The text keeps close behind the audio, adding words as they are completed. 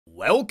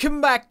Welcome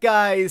back,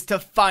 guys, to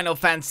Final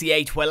Fantasy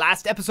VIII, where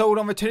last episode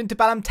on returning to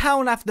Balam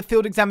Town after the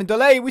field exam and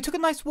delay, we took a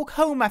nice walk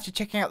home after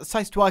checking out the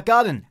sights to our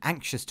garden,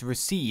 anxious to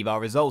receive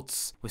our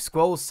results. With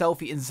Squall,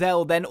 Selphie and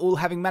Zell then all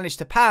having managed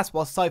to pass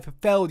while Cypher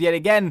failed yet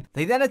again,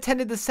 they then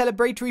attended the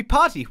celebratory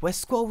party where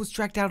Squall was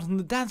dragged out on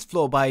the dance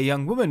floor by a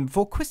young woman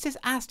before Quistis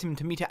asked him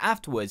to meet her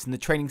afterwards in the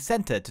training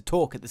centre to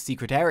talk at the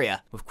secret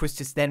area, with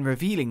Quistis then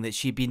revealing that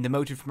she had been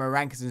demoted from her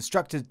rank as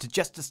instructor to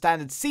just a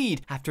standard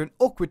SeeD after an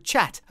awkward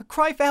chat. A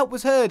cry for help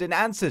was heard and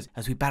answered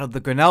as we battled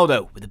the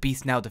Grinaldo, with the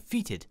beast now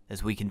defeated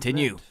as we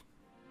continue.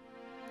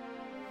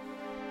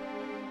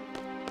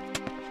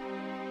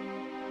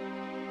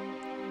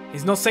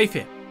 It's not safe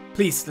here.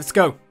 Please, let's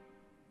go.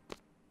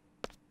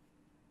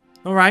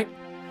 Alright.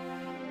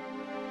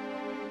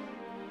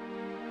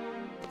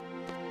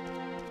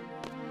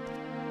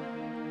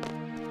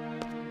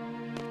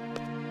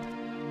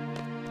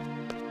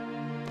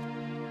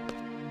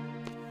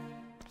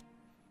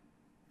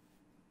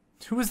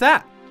 Who was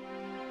that?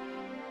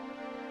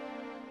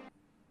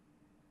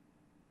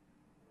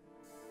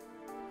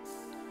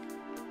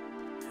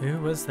 Who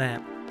was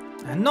that?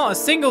 And not a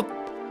single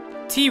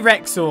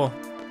T-Rex or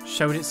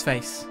showed its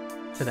face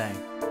today.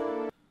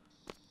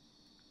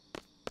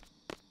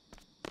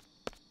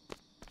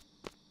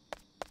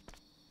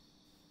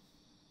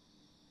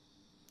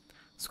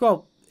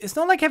 Squall, it's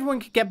not like everyone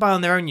could get by on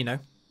their own, you know.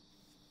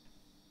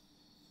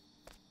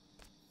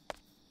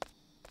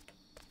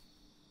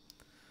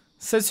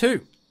 Says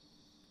who?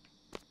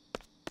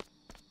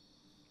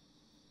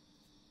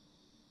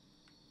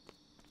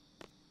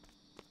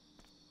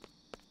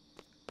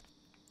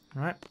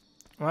 Alright,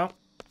 well,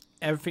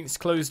 everything's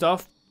closed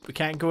off. We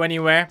can't go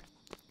anywhere.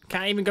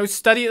 Can't even go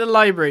study at the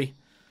library.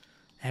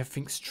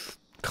 Everything's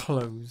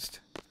closed.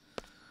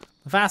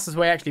 The fastest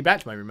way actually back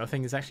to my room, I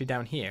think, is actually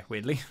down here,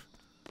 weirdly.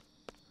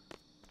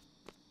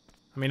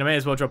 I mean, I may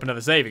as well drop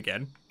another save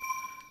again.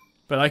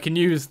 But I can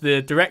use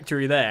the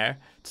directory there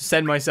to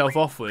send myself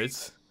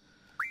offwards.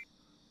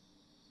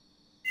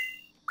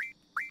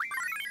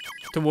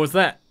 Towards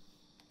that.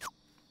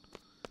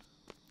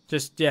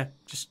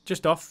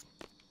 Just off.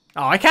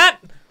 Oh, I can't!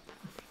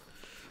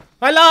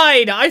 I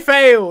lied! I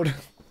failed!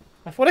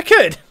 I thought I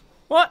could!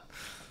 What?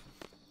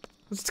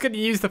 I was just gonna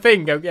use the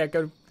thing. Go there.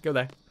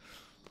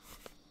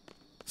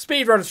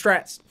 Speedrun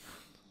strats.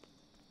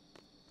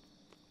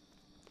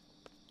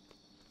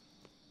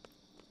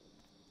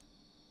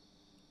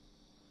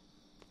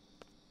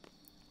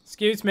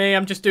 Excuse me,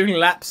 I'm just doing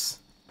laps.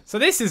 So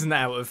this isn't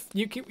out of...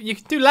 You can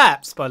do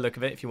laps by the look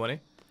of it if you want to.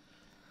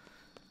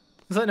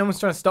 It's like no one's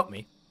trying to stop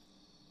me.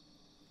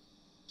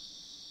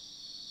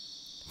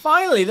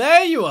 Finally,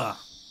 there you are.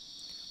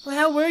 Where the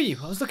hell were you?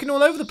 I was looking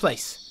all over the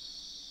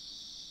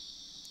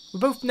place. We're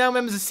both now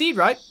members of SeeD,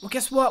 right? Well,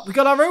 guess what? We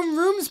got our own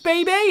rooms,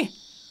 baby!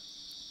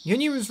 Your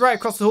new room's right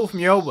across the hall from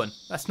your old one.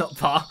 That's not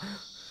far.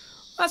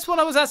 That's what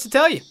I was asked to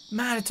tell you.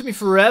 Man, it took me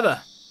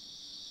forever.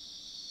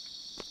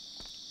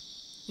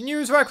 Your new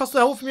room's right across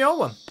the hall from your old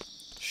one.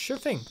 Sure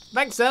thing.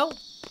 Thanks, Zell.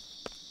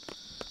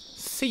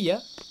 See ya.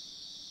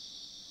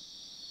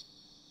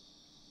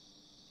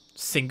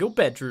 Single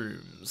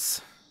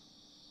bedrooms.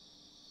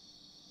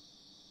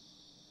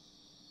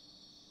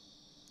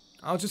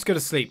 I'll just go to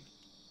sleep.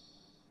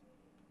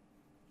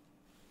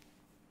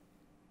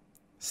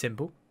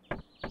 Simple.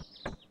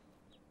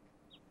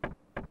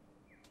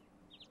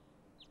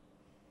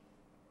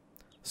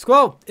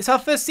 Squall, it's our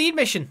first SeeD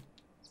mission.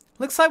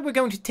 Looks like we're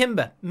going to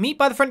Timber. Meet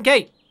by the front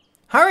gate.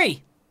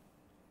 Hurry!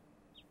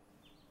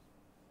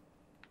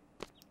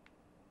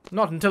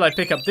 Not until I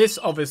pick up this,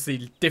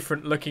 obviously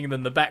different looking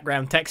than the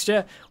background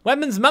texture.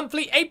 Weapons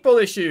Monthly April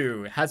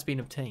issue has been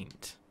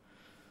obtained.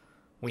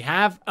 We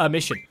have a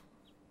mission.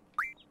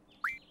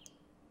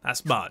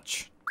 That's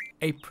March.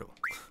 April.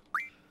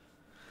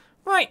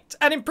 Right,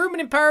 an improvement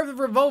in power of the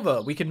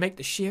revolver. We can make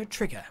the shear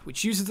trigger,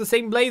 which uses the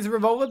same blade as the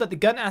revolver, but the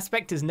gun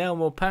aspect is now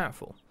more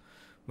powerful.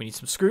 We need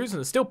some screws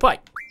and a steel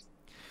pipe.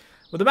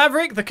 With the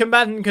Maverick, the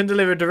combatant can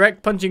deliver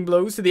direct punching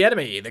blows to the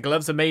enemy. The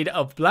gloves are made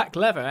of black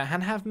leather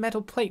and have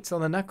metal plates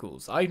on the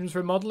knuckles. Items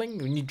for modelling,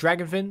 we need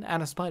dragon fin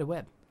and a spider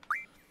web.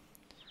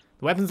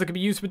 The weapons that can be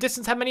used for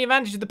distance have many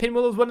advantages. The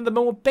pinwheel is one of the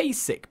more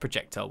basic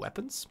projectile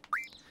weapons.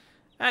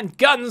 And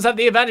guns have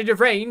the advantage of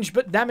range,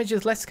 but damage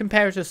is less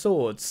compared to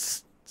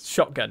swords.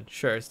 Shotgun,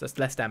 sure, that's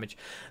less damage.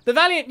 The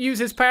Valiant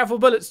uses powerful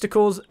bullets to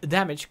cause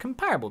damage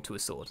comparable to a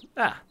sword.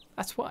 Ah,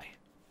 that's why.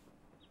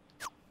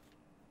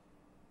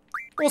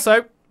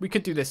 Also, we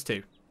could do this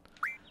too.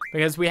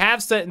 Because we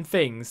have certain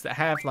things that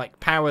have, like,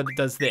 power that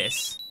does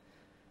this.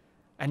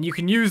 And you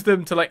can use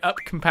them to, like, up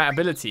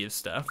compatibility of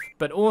stuff.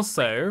 But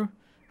also,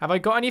 have I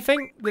got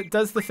anything that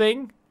does the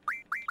thing?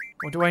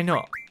 Or do I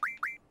not?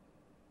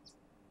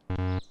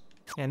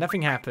 Yeah,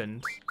 nothing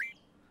happened.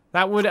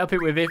 That would up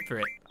it with it for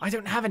it. I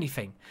don't have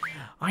anything.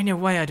 I know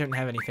why I don't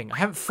have anything. I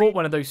haven't fought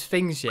one of those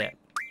things yet.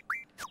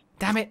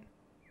 Damn it.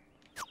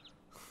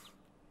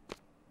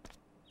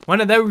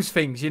 One of those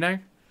things, you know?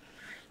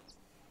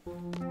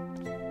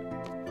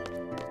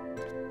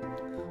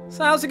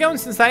 So how's it going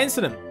since that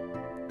incident?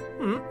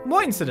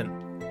 What incident?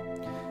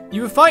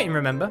 You were fighting,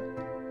 remember?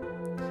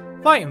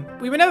 Fighting?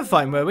 We were never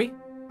fighting, were we?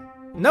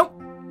 Nope.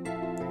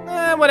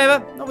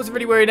 Whatever. I wasn't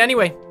really worried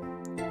anyway.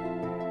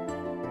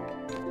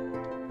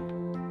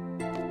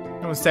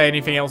 No one say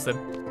anything else then.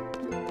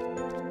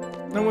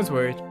 No one's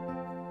worried.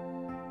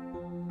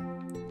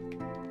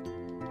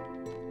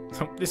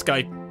 Oh, this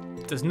guy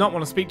does not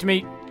want to speak to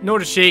me, nor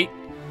does she.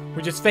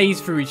 We just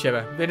phase through each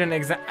other. They don't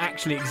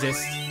actually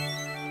exist.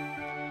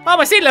 Oh,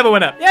 my SeeD level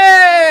went up.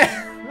 Yay!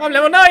 I'm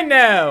level 9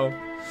 now.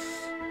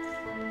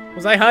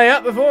 Was I high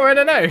up before? I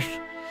don't know.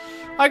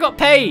 I got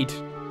paid.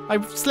 I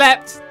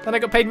slept, then I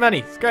got paid money.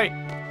 It's great.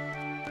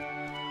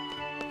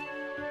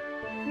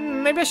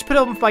 Maybe I should put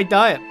on my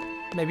diet.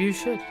 Maybe you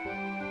should.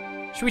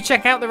 Should we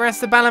check out the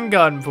rest of Balam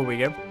Garden before we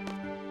go?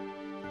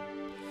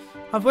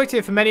 I've worked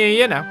here for many a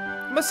year now.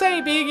 I must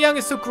say, being young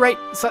is so great.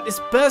 It's like this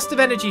burst of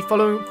energy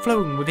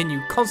flowing within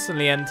you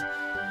constantly, and...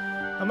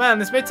 Oh man,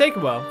 this may take a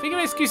while. If you get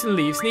an excuse and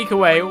leave, sneak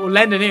away, or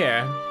lend an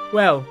ear,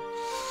 well,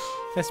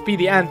 let's be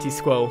the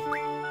anti-Squall.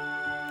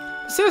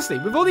 Seriously,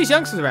 with all these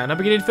youngsters around, I'm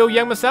beginning to feel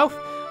young myself.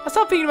 I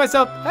start thinking to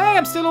myself, hey,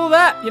 I'm still all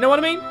that. You know what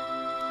I mean?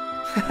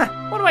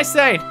 What am I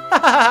saying?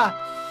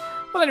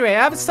 Well, anyway,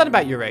 I have a son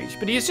about your age,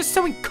 but he is just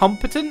so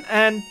incompetent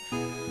and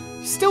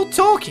still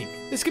talking.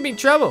 This could be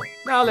trouble.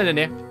 No, I'll let him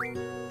hear.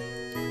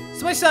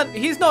 So my son,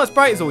 he's not as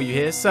bright as all you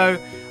here, so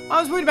I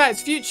was worried about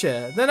his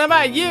future. Then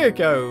about a year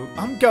ago,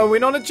 I'm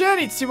going on a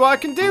journey to see what I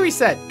can do, he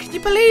said. Can you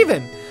believe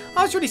him?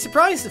 I was really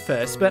surprised at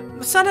first, but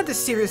my son had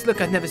this serious look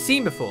I'd never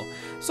seen before.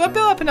 So I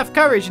built up enough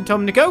courage and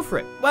told him to go for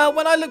it. Well,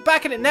 when I look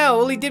back at it now,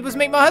 all he did was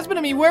make my husband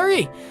and me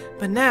worry.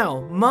 But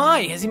now,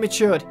 my, has he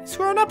matured. He's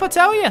grown up, I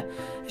tell you.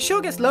 It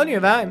sure gets lonely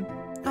without him.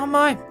 Oh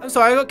my, I'm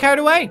sorry I got carried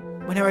away.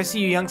 Whenever I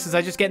see you youngsters,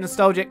 I just get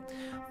nostalgic.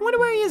 I wonder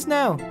where he is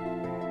now.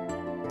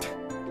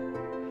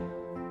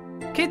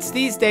 Kids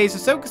these days are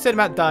so concerned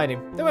about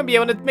dieting. They won't be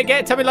able to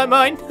get a tummy like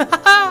mine.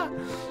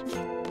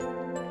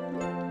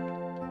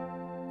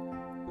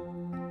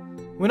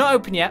 We're not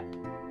open yet.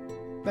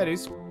 That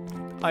is.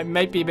 I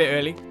might be a bit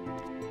early.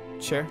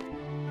 Sure.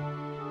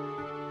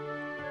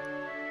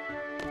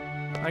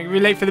 I can be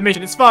late for the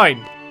mission. It's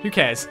fine. Who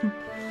cares?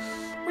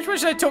 Which one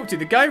should I talk to?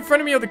 The guy in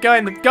front of me or the guy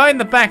in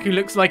the back who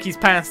looks like he's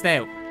passed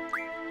out?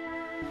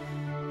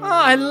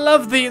 Ah, I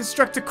love thee,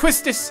 Instructor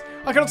Quistis.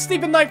 I cannot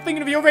sleep at night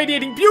thinking of your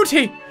radiating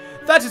beauty.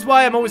 That is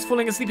why I'm always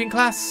falling asleep in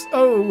class.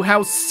 Oh,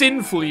 how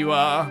sinful you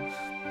are.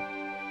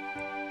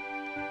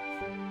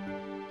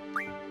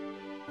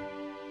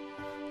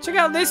 Check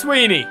out this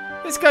weenie.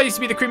 This guy used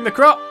to be the cream of the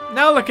crop.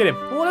 Now look at him.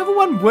 All over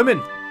one woman.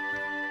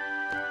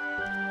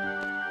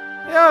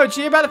 Yo, did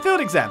you hear about the field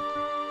exam?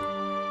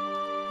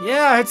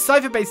 Yeah, I heard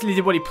Cypher basically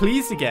did what he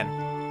pleased again.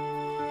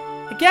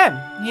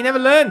 Again, he never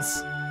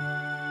learns.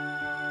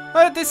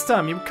 But this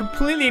time, he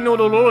completely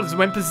ignored all orders and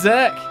went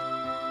berserk.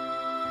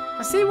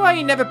 I see why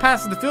he never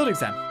passed the field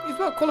exam. He's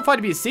not qualified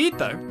to be a SeeD,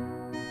 though.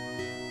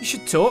 You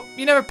should talk.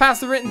 You never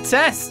passed the written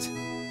test.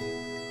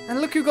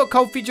 And look who got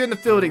cold feet during the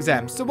field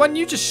exam. So why don't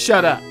you just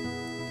shut up?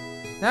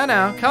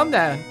 Now, calm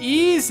down.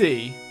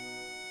 Easy.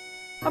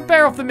 I'm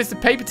better off than Mr.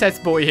 Paper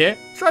Test Boy here.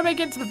 Try and make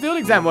it to the field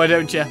exam, why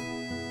don't you?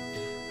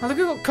 Now look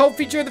who got cold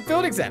feet during the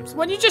field exams.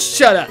 Why don't you just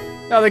shut up?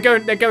 No, they're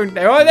going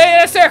there. Oh, they're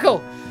in a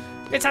circle.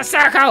 It's a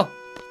circle.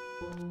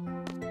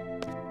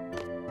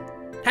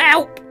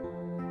 Help.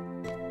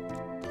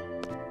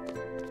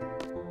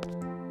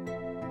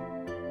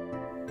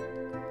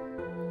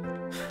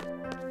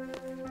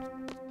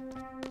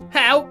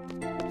 Help!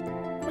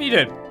 What are you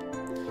doing?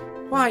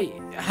 Why?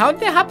 How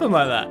did it happen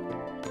like that?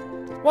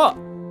 What?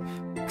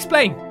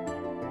 Explain.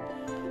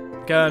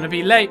 Gonna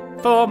be late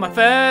for my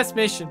first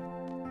mission.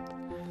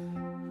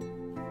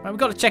 Well, we've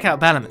got to check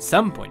out Balam at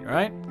some point,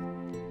 right?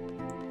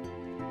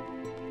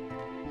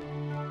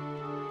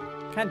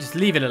 Can't just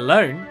leave it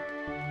alone.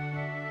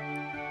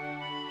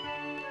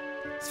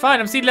 It's fine,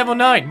 I'm SeeD level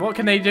 9. What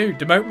can they do?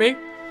 Demote me?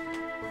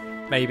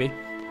 Maybe.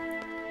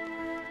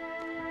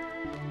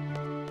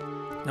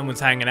 No one's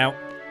hanging out.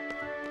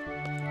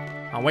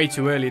 I'm way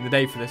too early in the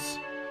day for this.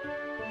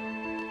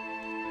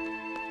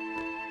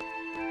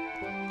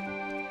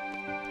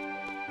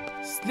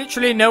 There's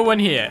literally no one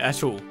here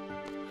at all.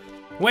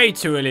 Way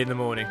too early in the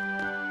morning.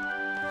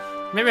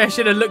 Maybe I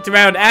should have looked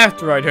around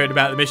after I'd heard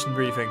about the mission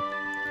briefing.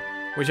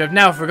 Which I've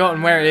now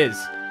forgotten where it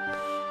is.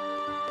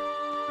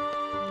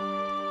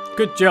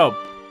 Good job.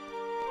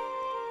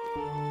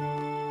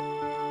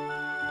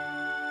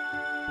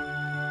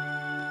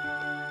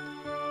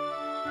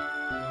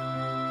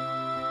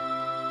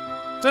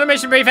 To the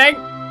mission briefing.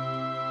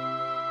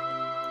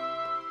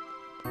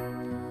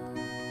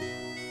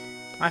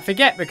 I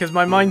forget because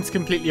my mind's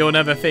completely on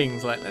other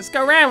things. Like, let's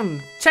go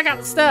around, check out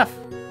the stuff.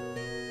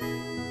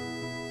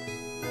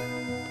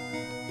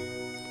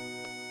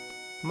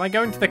 Am I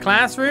going to the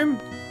classroom?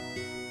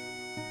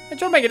 Hey,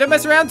 John Baker, don't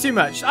mess around too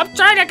much. I'm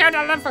trying to go to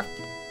the...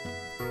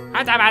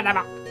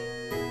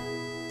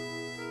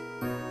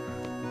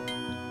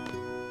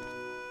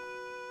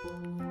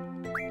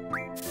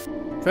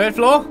 Third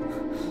floor?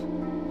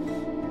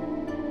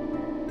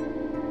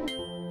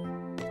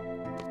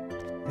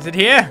 Is it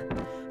here?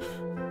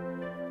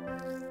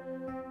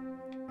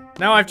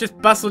 Now I've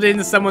just bustled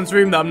into someone's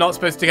room that I'm not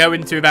supposed to go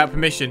into without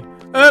permission.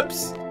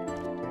 Oops!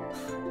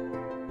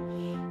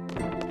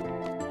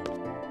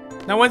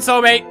 No one saw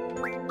me!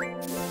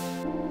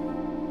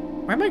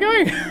 Where am I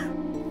going?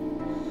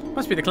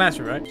 Must be the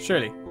classroom, right?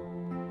 Surely.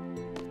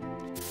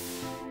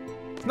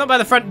 It's not by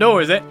the front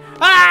door, is it?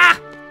 Ah!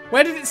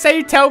 Where did it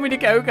say tell me to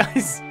go,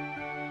 guys?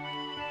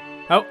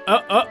 Oh.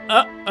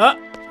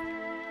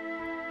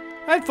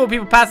 I had 4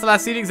 people pass the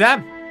last SeeD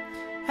exam.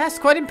 That's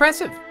quite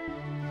impressive.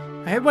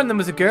 I heard one of them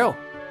was a girl.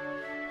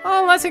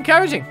 Oh, that's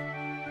encouraging.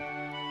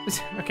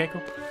 Okay,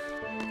 cool.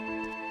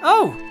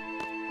 Oh!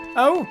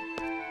 How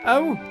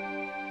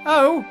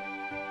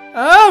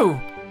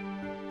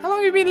long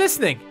have you been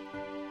listening?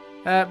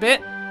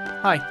 Bit.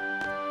 Hi.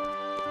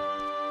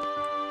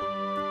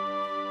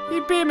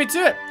 You beat me to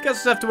it.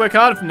 Guess I'll have to work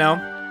harder from now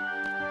on.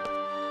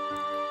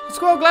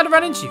 Squall, glad to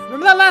run into you.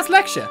 Remember that last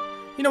lecture?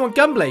 You know, on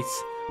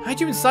gunblades. I heard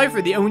you and Cypher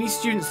are the only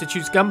students to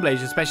choose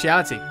gunblades as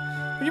speciality.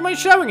 Would you mind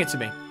showing it to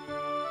me?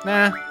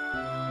 Nah.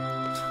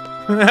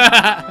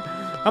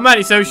 I'm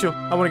antisocial.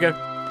 I want to go.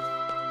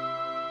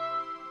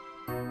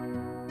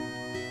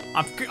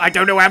 I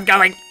don't know where I'm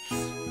going.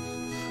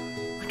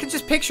 I can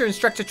just picture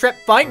Instructor Trep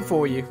fighting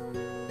for you.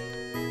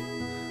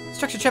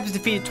 Instructor Trep has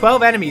defeated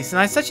 12 enemies, and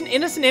I have such an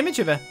innocent image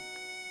of her.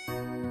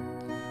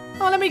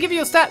 Oh, let me give you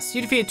your stats.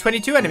 You defeated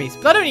 22 enemies,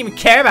 but I don't even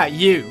care about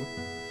you.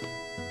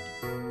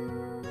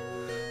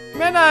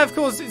 When I, of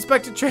course,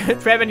 Instructor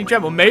Trep any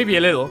trouble, maybe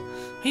a little.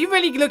 Are you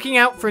really looking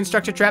out for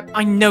Instructor Trep?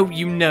 I know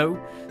you know.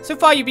 So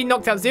far, you've been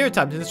knocked out 0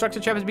 times, and Instructor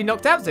Trep has been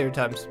knocked out 0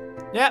 times.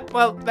 Yeah,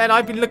 well, then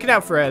I've been looking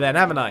out for her then,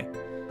 haven't I?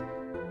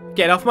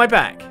 Get off my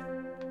back.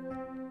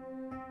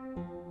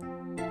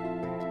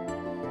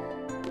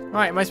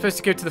 Right, am I supposed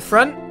to go to the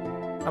front?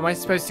 Am I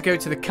supposed to go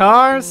to the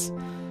cars?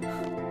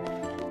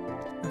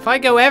 If I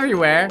go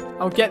everywhere,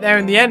 I'll get there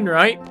in the end,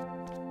 right?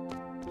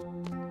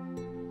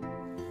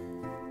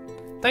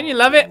 Don't you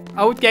love it?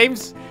 Old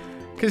games?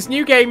 Because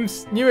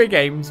newer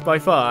games by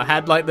far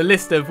had like the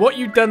list of what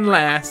you'd done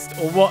last,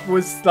 or what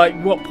was like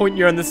what point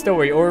you're on the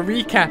story, or a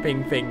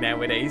recapping thing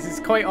nowadays.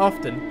 It's quite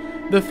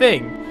often the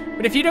thing.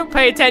 But if you don't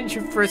pay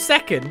attention for a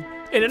second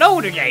in an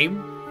older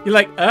game, you're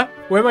like,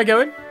 where am I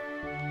going?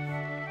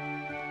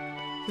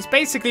 Just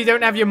basically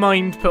don't have your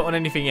mind put on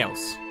anything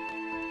else.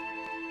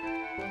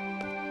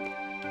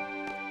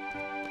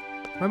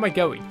 Where am I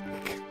going?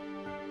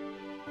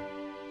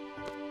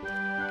 Do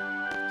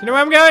you know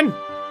where I'm going?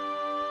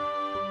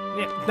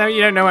 Yeah, no,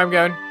 you don't know where I'm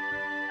going.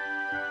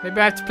 Maybe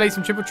I have to play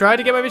some triple try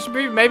to get my mission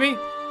brief, maybe?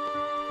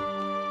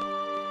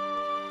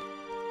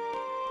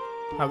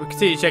 Alright, we'll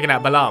continue checking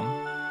out Balam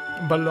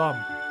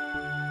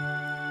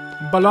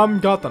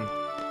Garden.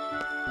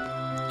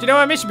 Do you know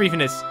where my mission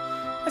briefing is?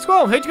 Let's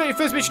go. Heard you got your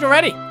first mission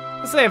already.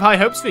 Let's say I have high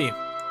hopes for you.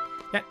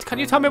 Yeah, can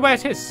you tell me where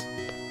it is?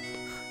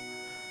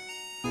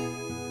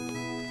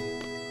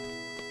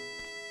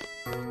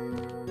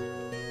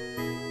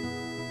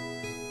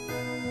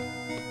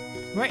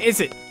 Where is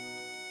it?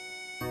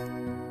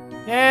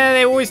 Yeah,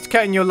 they're always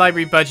cutting your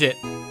library budget.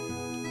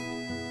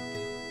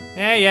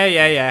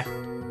 Yeah.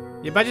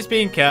 Your budget's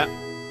being cut.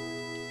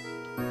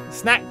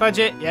 Snack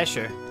budget? Yeah,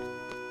 sure.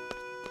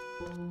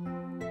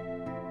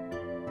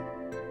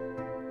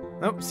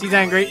 Oh, he's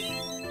angry.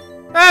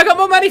 I got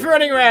more money for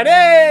running around.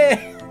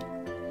 Hey!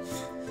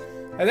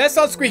 And that's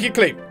not squeaky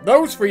clean.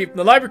 Those free from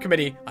the library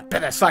committee, I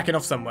bet they're slacking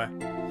off somewhere.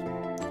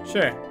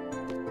 Sure.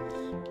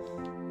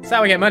 That's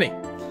how I get money.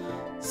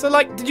 So,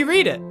 like, did you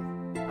read it?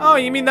 Oh,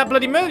 you mean that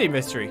bloody murder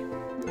mystery?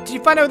 Did you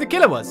find out who the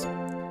killer was?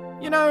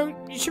 You know,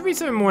 you should read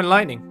something more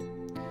enlightening.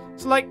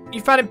 So, like,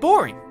 you found it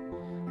boring?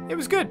 It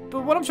was good,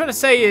 but what I'm trying to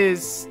say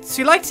is,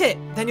 so you liked it,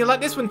 then you'll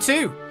like this one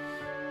too.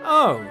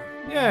 Oh,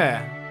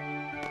 yeah.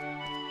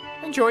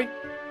 Enjoy.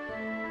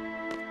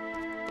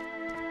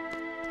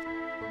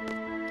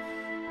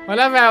 I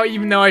love how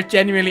even though I've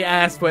genuinely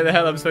asked where the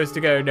hell I'm supposed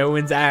to go, no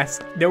one's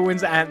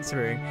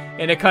answering.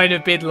 In a kind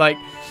of bid like,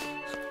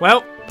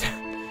 well,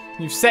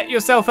 you've set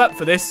yourself up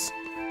for this.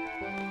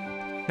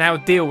 Now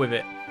deal with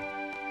it.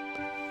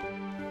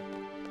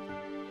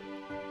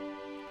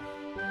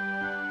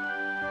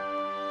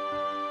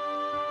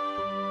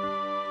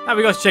 Now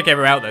we got to check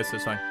everyone out though, so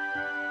it's fine.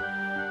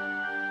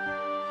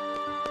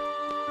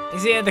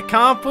 Is it at the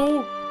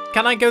carpool?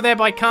 Can I go there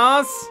by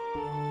cars?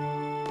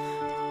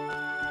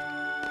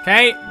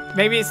 Okay,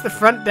 maybe it's the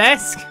front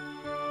desk.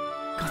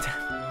 God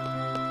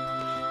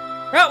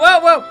damn.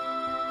 Well.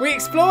 We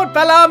explored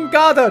Balam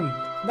Garden.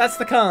 That's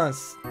the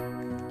cars.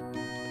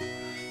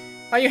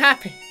 Are you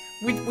happy?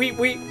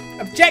 We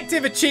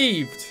objective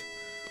achieved.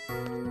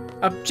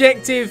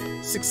 Objective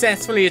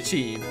successfully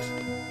achieved.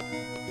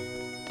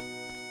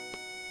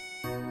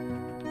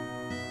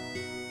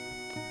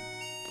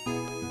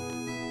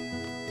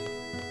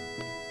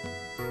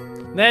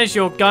 There's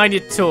your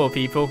guided tour,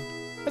 people.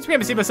 Let's be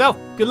able to see myself.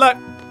 Good luck.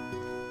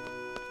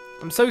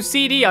 I'm so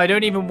SeeD, I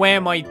don't even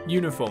wear my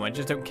uniform. I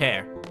just don't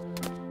care.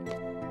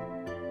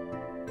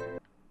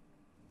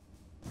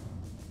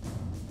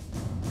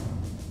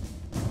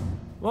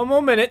 One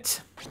more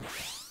minute.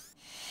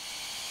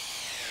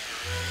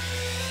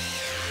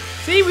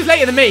 See, he was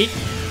later than me.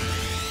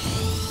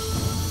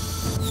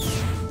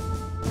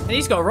 And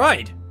he's got a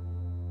ride.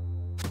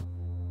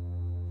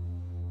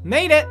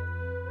 Made it.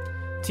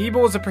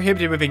 T-balls are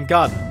prohibited within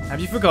garden. Have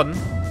you forgotten?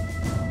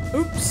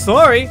 Oops,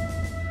 sorry.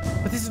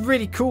 But this is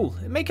really cool.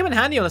 It may come in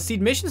handy on a SeeD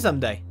mission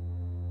someday.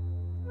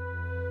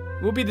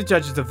 We'll be the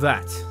judges of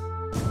that.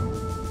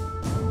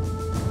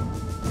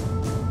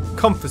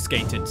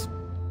 Confiscated.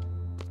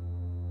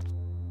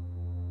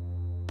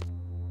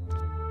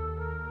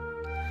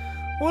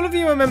 All of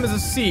you are members of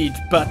SeeD,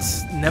 but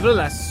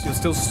nevertheless, you're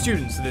still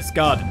students of this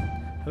garden.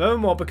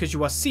 Furthermore, because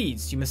you are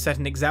SeeDs, you must set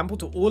an example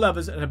to all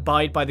others and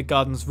abide by the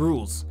garden's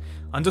rules.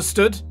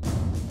 Understood?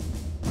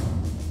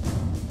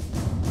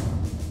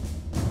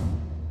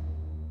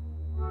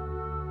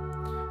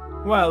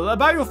 Well,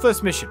 about your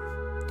first mission.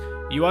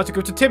 You are to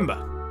go to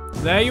Timber.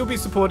 There you'll be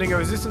supporting a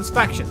resistance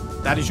faction.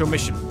 That is your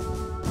mission.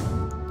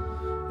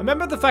 A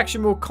member of the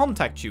faction will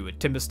contact you at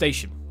Timber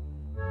Station.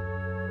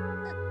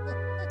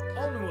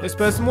 This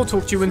person will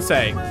talk to you and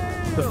say,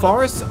 the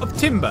forests of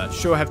Timber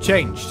sure have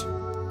changed.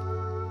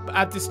 But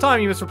at this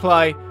time you must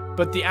reply,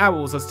 but the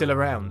owls are still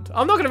around.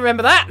 I'm not going to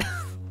remember that!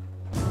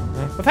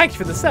 Well, thank you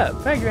for the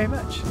sub. Thank you very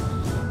much.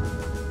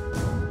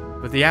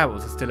 But the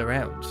owls are still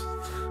around.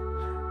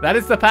 That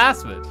is the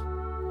password.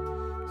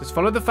 Just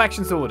follow the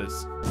faction's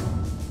orders.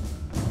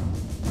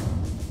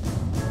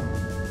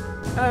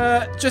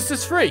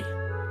 Justice free.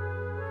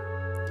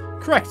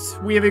 Correct.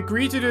 We have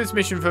agreed to do this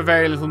mission for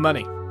very little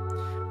money.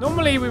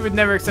 Normally we would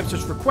never accept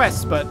such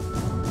requests, but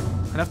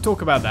enough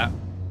talk about that.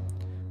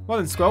 Well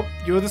then, Squall,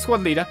 you are the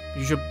squad leader.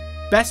 Use your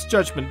best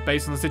judgment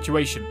based on the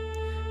situation.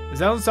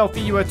 Zell and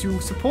Selphie, you are to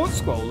support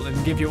Squall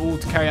and give your all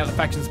to carry out the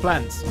faction's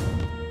plans.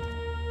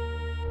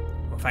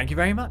 Well, thank you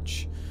very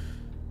much.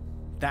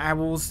 The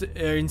owls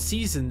are in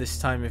season this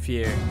time of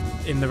year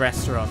in the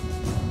restaurant.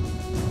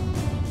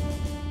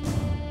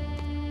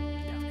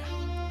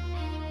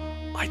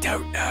 I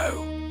don't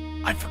know.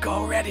 I forgot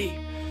already.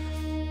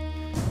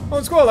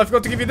 Oh, Squall, I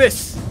forgot to give you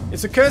this.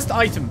 It's a cursed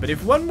item, but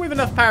if one with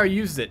enough power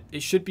uses it,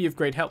 it should be of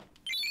great help.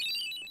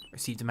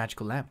 Received a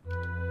magical lamp.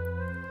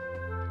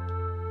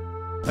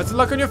 Best of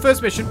luck on your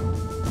first mission.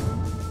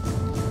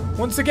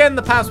 Once again,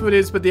 the password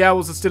is, but the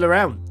owls are still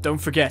around. Don't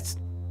forget.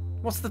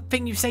 What's the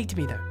thing you say to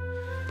me, though?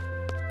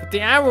 But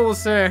the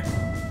owls are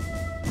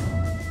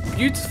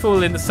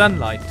beautiful in the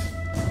sunlight.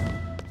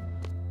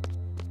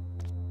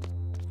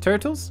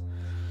 Turtles?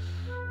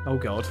 Oh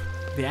god.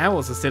 The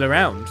owls are still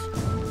around.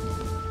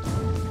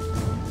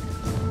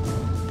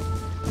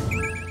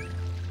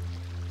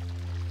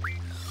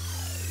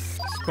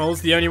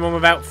 Squall's the only one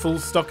without full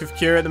stock of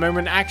cure at the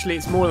moment. Actually,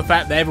 it's more the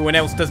fact that everyone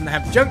else doesn't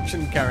have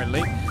junction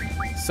currently.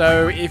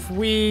 So if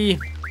we...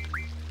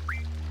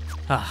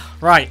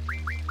 right.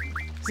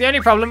 It's the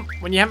only problem.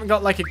 When you haven't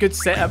got like a good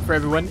setup for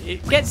everyone,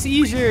 it gets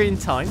easier in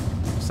time.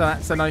 So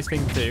that's a nice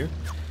thing too.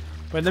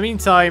 But in the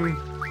meantime,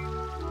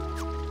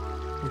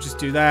 we'll just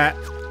do that.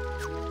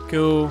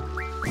 Cool.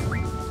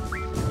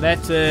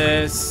 Let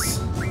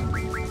us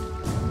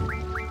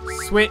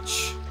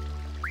switch.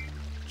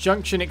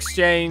 Junction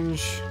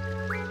exchange.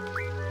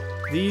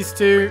 These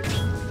two.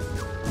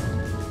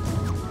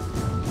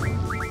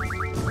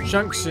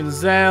 Junction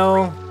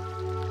Zell.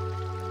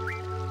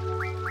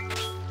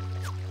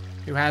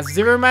 Who has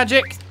 0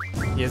 magic?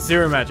 He has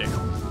 0 magic.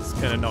 It's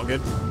kind of not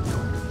good.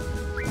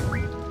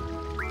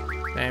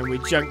 And we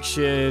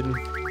junction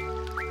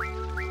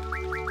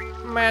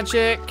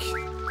magic.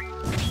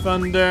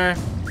 Thunder.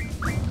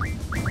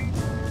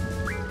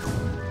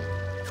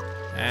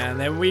 And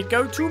then we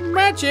go to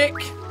magic.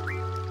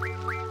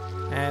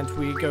 And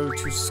we go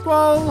to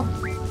Squall.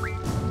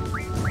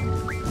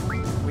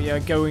 We are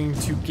going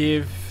to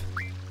give...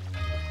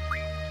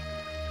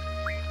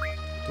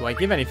 Do I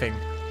give anything?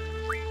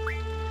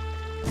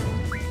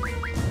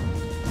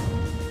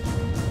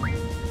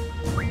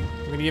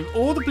 I'm going to give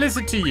all the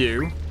blizzard to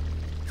you.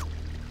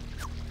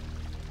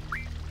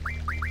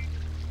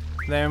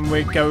 Then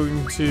we're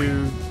going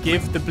to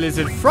give the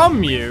blizzard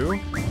from you.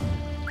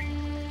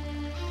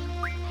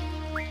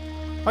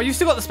 Oh, you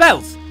still got the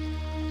spells.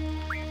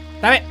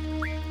 Damn it.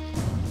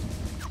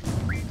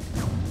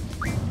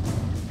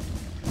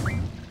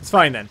 It's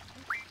fine then.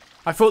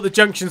 I thought the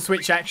junction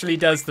switch actually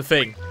does the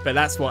thing, but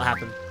that's what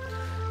happened.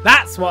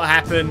 That's what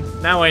happened.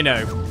 Now I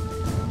know.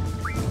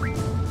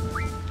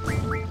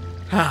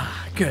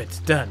 Ah, good.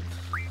 Done.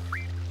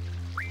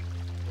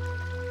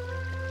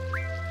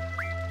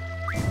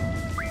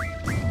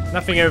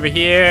 Nothing over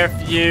here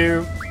for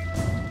you.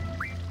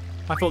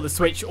 I thought the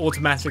switch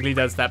automatically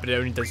does that, but it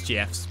only does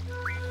GFs.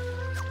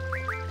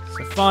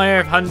 So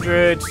fire,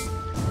 100,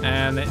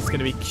 and it's going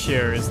to be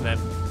cure, isn't it?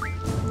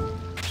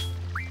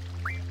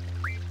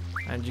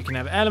 And you can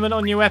have element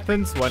on your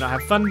weapons. Why not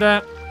have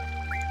thunder?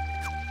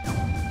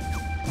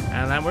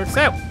 And that works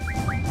out.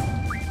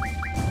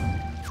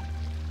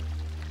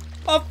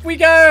 Off we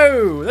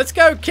go! Let's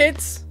go,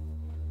 kids!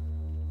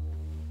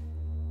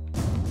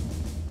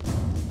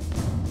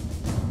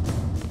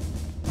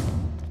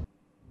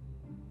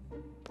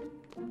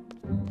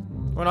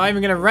 We're not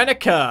even going to rent a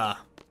car.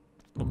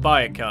 Or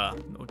buy a car.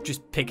 Or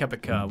just pick up a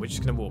car. We're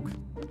just gonna walk.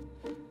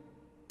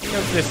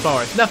 Go to this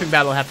forest. Nothing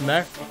bad will happen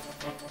there.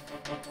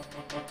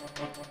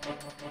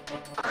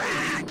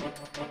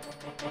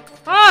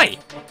 Hi!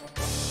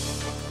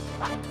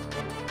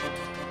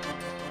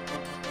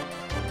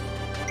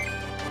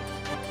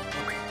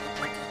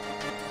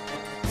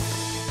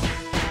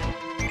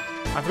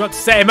 I forgot to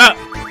set him up.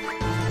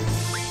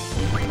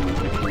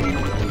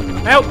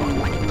 Help!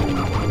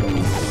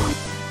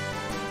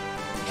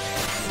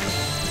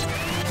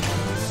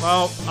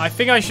 Well, I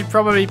think I should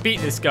probably beat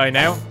this guy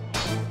now.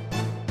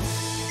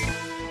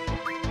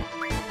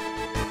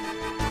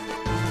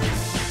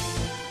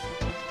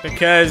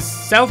 Because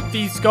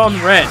Selphie's gone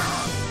red.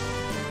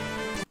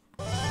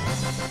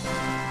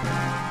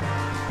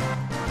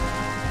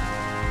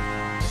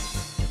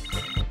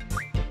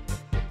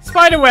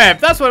 Spiderweb!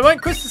 That's what I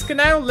want. Christus can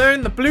now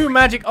learn the blue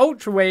magic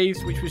ultra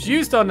waves, which was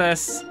used on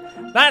us.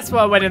 That's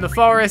why I went in the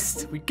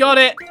forest. We got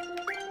it.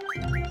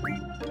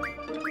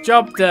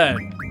 Job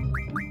done.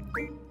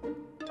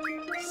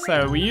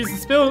 So we use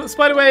the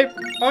spiderweb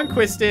on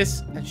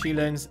Quistis, and she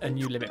learns a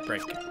new limit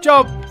break.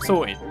 Job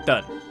sorted.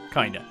 Done.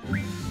 Kinda.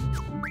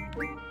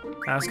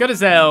 Now let's go to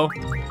Zell.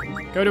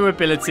 Go to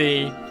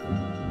ability.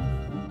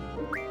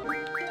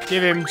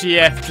 Give him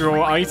GF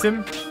draw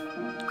item.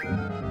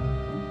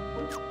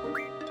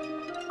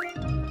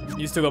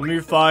 You still got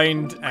move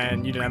find,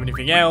 and you don't have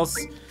anything else.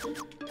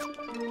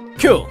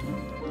 Cool.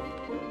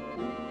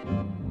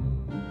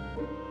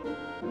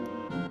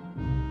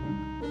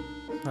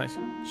 Nice.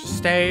 Just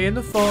stay in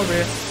the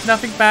forest.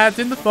 Nothing bad's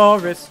in the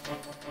forest.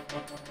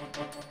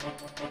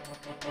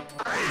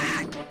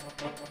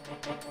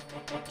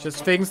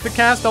 Just things to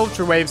cast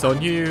ultra waves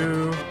on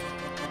you.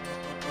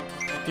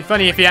 Be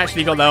funny if he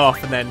actually got that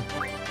off and then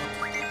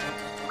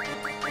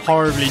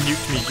horribly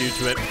nuked me due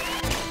to it.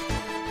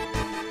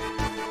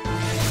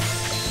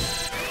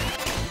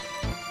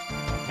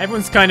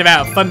 Everyone's kind of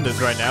out of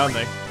thunders right now, aren't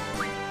they?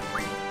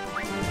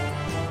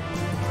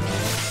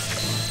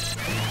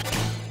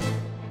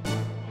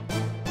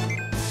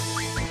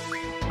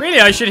 Really,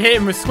 I should hit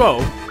him with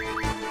Squall.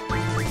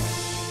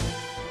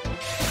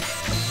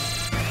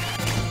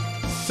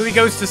 So he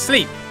goes to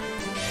sleep.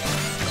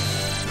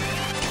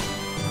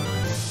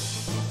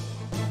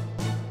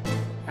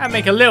 That'd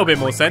make a little bit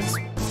more sense.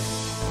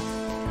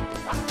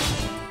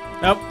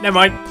 Oh, never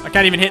mind. I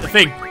can't even hit the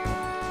thing.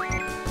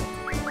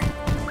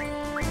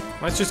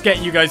 Let's just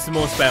get you guys some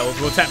more spells.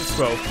 We'll tap the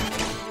scroll.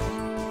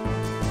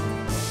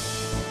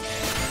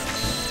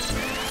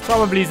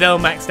 Probably Zell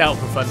maxed out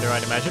for Thunder,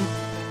 I'd imagine.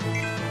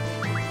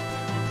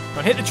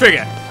 I'll hit the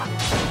trigger.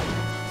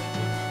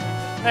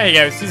 There you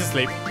go. She's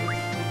asleep.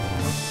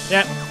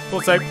 Yeah,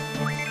 thought so.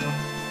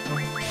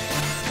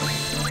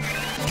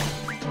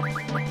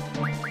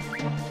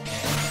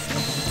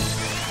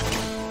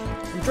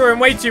 I'm drawing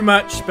way too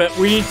much, but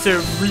we need to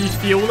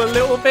refuel a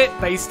little bit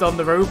based on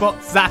the robot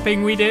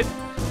zapping we did.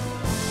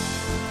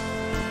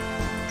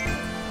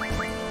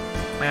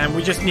 And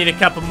we just need a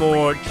couple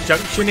more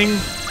junctioning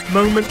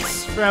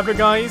moments for other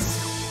guys.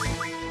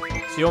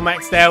 So you're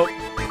maxed out.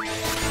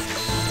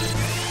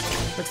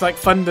 Looks like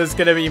Thunder's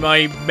going to be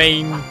my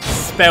main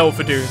spell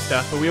for doing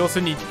stuff. But we also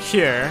need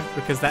Cure,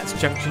 because that's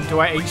junction to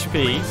our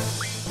HP.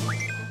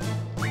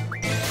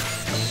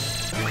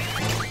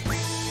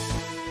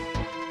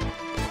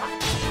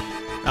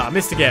 Ah,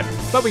 missed again.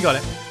 But we got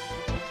it.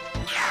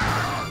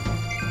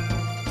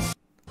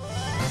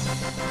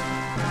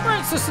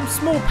 Right, so some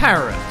small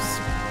power-ups.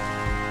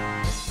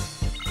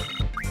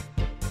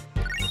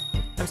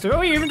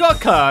 Oh, you even got a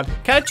card.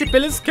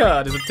 Caterpillar's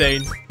card is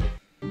obtained.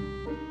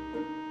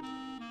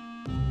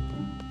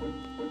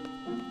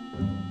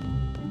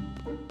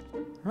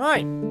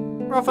 Right,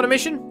 we're off on a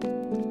mission.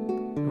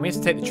 And we have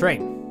to take the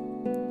train.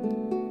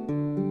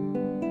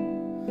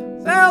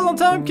 Zell, long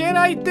time kid,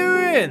 how you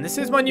doing? This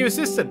is my new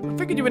assistant. I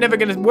figured you were never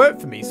going to work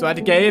for me, so I had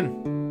to get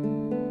in.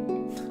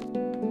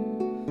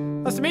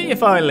 Nice to meet you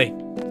finally.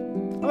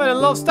 I've heard a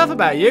lot of stuff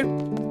about you.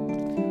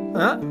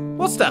 Huh?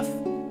 What stuff?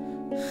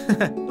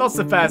 Lots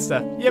of bad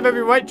stuff. You have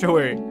every right to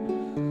worry.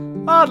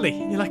 Hardly.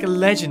 You're like a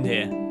legend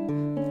here.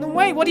 No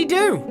way, what do you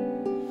do?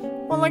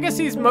 Well, I guess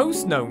he's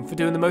most known for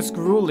doing the most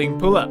grueling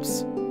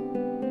pull-ups.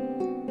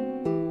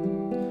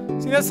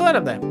 See that sign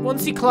up there?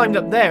 Once he climbed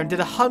up there and did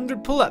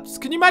 100 pull-ups.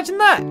 Can you imagine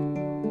that?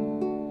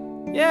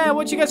 Yeah,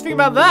 what do you guys think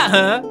about that,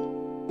 huh?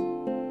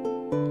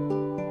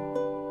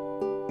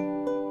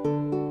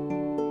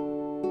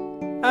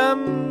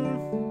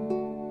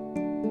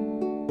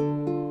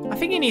 I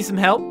think he needs some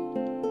help.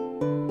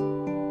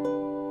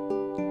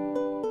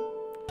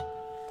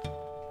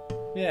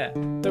 Yeah,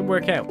 don't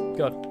work out.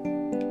 God.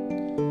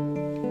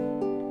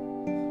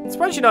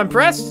 Surprised you're not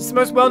impressed. It's the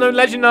most well-known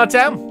legend in our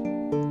town.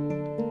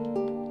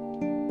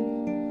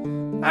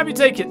 Have you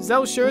take it?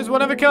 Zell sure is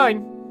one of a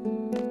kind.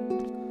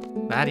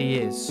 That he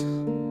is.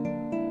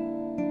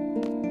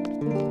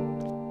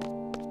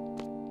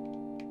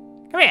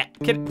 Come here,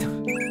 kid.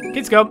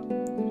 Kids come.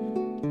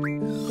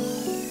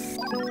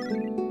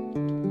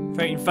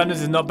 13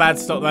 Thunders is not bad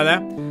to stop right there.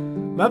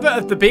 Mother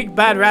of the big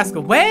bad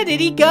rascal. Where did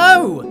he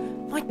go?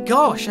 My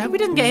gosh, I hope he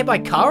doesn't get hit by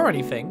a car or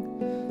anything.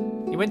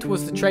 He went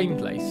towards the train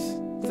place.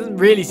 Doesn't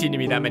really seem to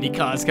be that many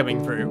cars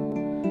coming through.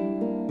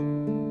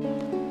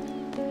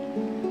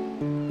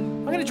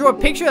 I'm gonna draw a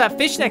picture of that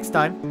fish next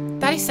time.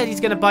 Daddy said he's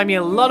gonna buy me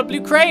a lot of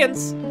blue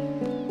crayons.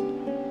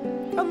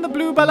 Come to the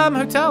Blue Balam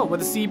Hotel, where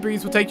the sea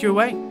breeze will take you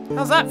away.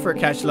 How's that for a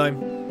catch line?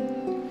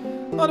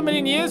 Not a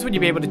million years would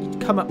you be able to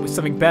come up with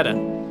something better.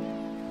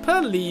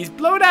 Please,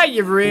 blow it out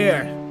your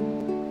rear.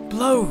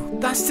 Blow,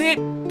 that's it,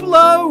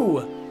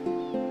 blow!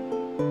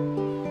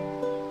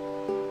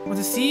 Or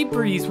the sea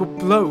breeze will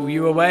blow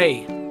you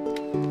away.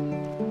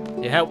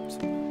 You helped.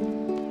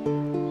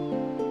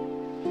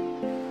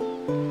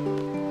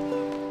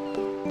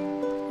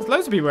 There's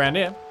loads of people around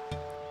here.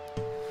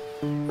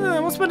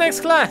 What's my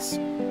next class?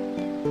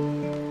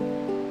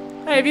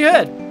 Hey, have you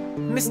heard?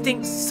 Miss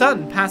Stink's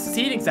son passed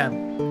the SeeD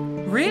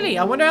exam. Really?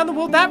 I wonder how in the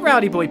world that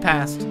rowdy boy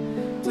passed.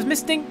 Does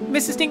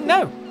Mrs. Stink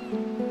know?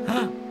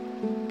 I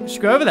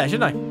should go over there,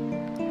 shouldn't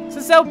I?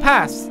 Since Zell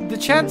passed, the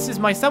chances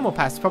my son will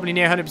pass is probably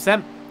near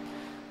 100%.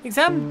 The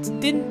exam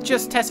didn't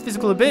just test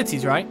physical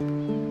abilities, right?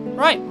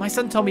 Right, my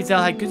son told me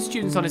Zell had good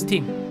students on his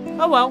team.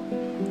 Oh well.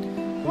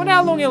 I wonder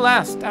how long he'll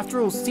last. After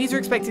all, Seeds are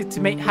expected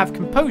to have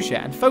composure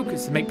and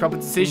focus and make proper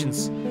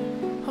decisions.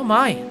 Oh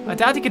my, I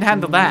doubt he can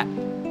handle that.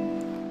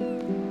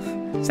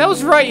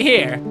 Zell's right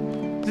here.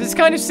 This is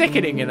kind of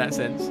sickening in that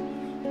sense.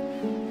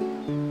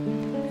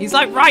 He's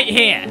like right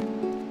here.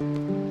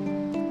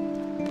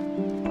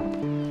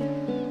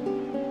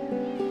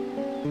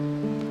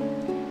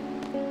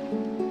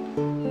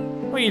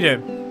 What are you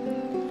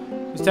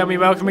doing? Just tell me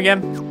welcome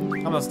again?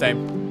 I'm not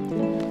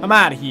staying. I'm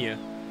out of here.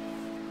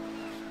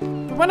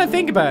 But when I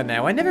think about it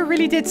now, I never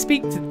really did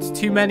speak to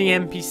too many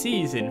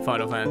NPCs in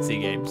Final Fantasy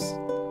games.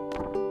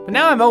 But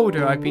now I'm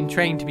older, I've been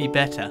trained to be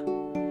better.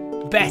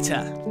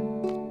 Better.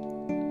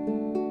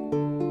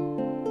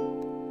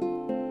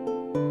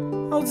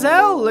 Oh,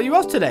 Zell, are you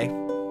off today?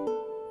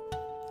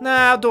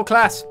 Nah, outdoor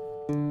class.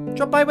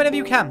 Drop by whenever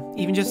you can,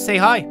 even just to say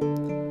hi.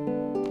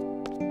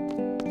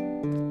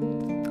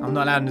 I'm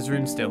not allowed in his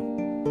room still.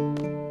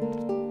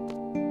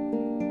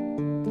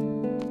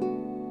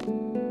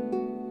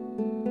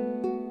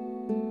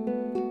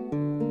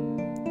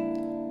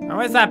 Oh,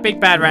 where's that big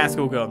bad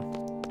rascal gone?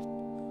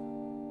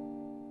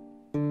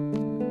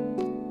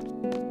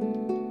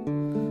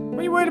 What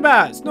are you worried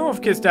about? It's normal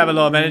for kids to have a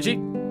lot of energy.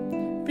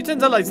 If he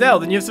turns out like Zell,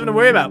 then you have something to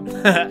worry about.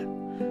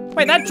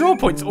 Wait, that draw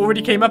point's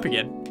already came up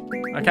again.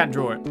 I can't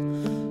draw it.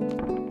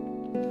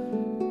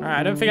 Alright,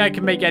 I don't think I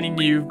can make any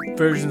new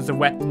versions of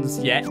weapons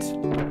yet.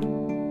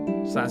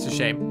 So that's a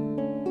shame.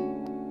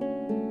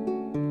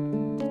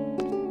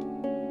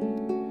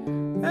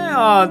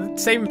 Oh,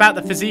 same about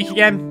the physique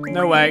again?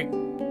 No way.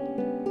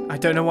 I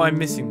don't know what I'm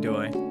missing, do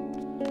I?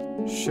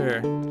 Sure.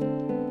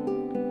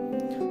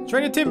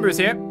 Trainer Timber is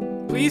here.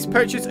 Please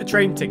purchase a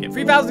train ticket.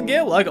 3,000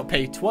 gil? Well, I got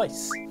paid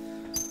twice.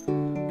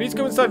 Please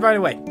go inside right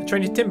away. The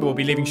Trainer Timber will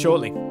be leaving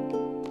shortly.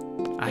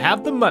 I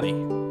have the money.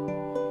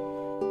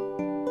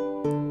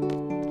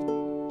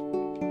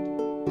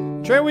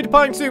 Train will be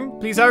departing soon.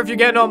 Please hurry if you're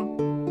getting on.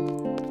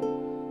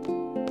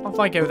 Off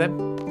I go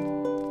then.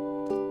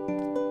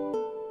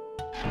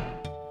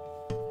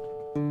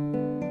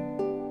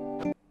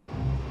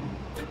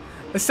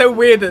 It's so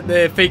weird that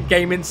the fake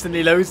game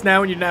instantly loads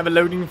now and you don't have a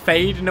loading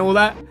fade and all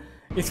that.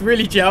 It's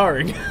really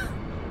jarring.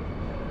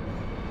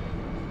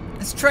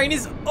 This train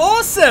is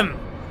awesome!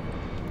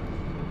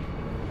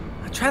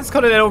 A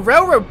transcontinental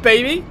railroad,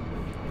 baby!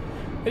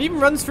 It even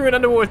runs through an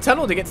underwater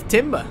tunnel to get to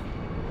Timber.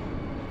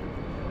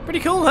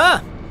 Pretty cool,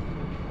 huh?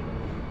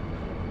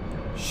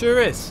 Sure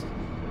is.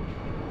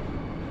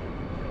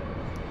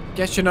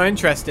 Guess you're not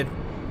interested.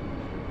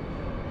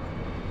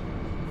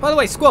 By the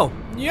way, Squall,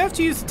 you have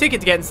to use the ticket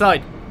to get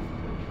inside.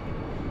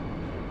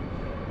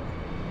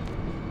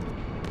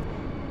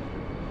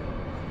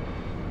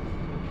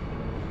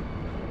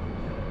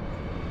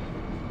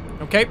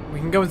 Okay, we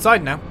can go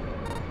inside now.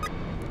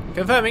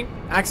 Confirming.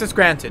 Access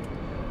granted.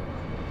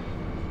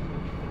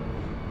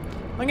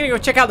 I'm gonna go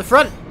check out the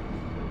front.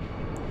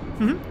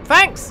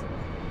 Thanks.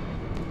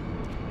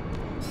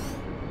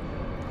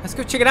 Let's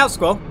go check it out,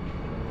 Squall.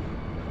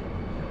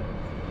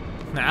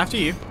 Now, after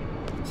you.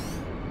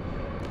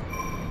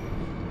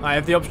 I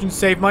have the option to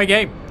save my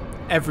game.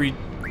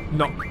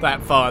 Not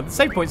that far. The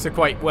save points are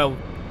quite, well,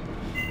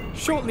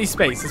 shortly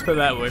spaced, let's put it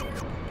that way.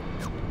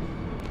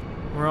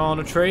 We're on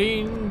a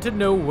train to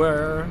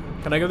nowhere.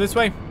 Can I go this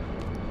way?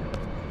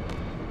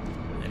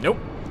 Nope.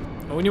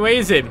 Only way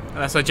is in,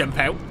 unless I jump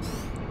out.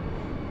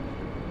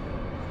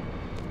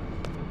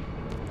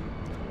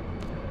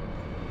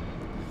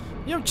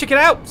 Yo, check it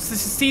out. This is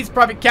SeeD's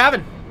private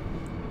cabin.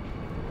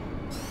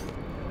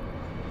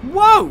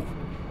 Whoa!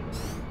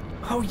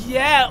 Oh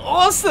yeah,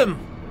 awesome!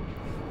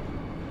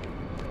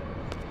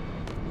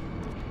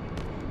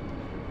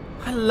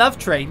 I love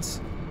trains.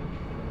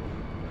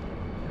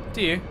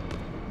 Do you?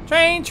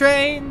 Train,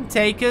 train,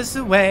 take us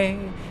away,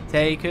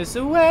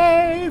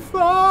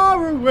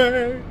 far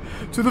away.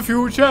 To the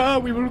future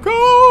we will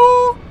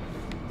go.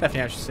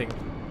 Definitely I should sing.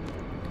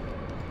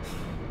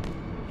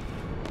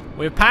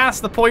 We're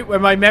past the point where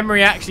my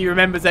memory actually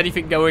remembers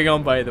anything going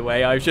on, by the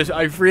way.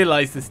 I've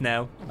realized this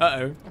now.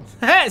 Uh-oh.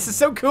 This is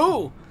so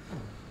cool.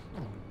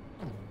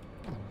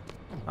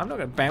 I'm not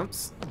gonna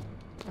bounce.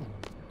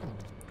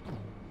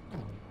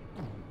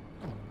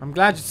 I'm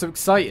glad you're so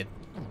excited.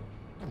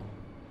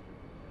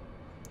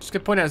 Just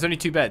gonna point out there's only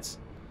 2 beds.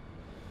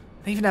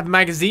 They even have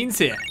magazines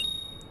here.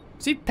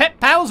 See, Pet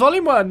Pals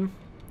Volume 1.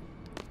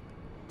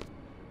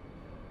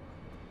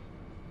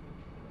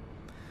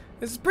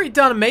 This is pretty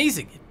darn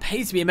amazing. It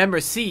pays to be a member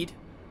of SeeD.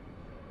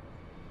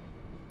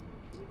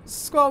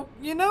 Squall,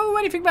 you know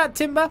anything about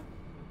timber?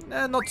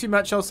 Not too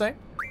much, I'll say.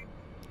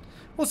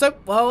 Also,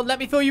 well, let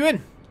me fill you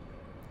in.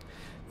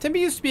 Timber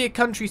used to be a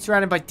country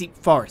surrounded by deep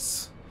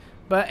forests.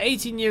 But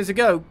 18 years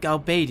ago,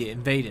 Galbadia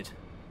invaded.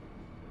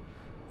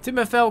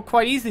 Timber fell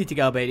quite easily to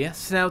Galbadia,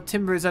 so now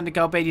timber is under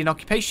Galbadian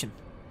occupation.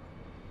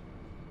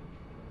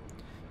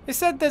 It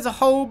said there's a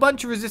whole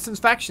bunch of resistance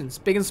factions,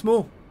 big and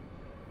small.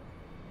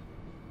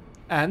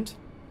 And?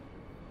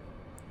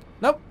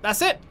 Nope,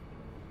 that's it.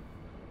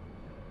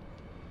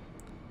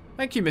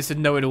 Thank you, Mr.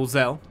 Know-It-All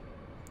Zell.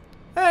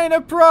 Hey,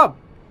 no prob.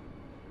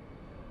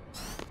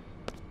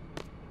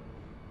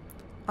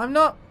 I'm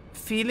not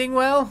feeling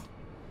well.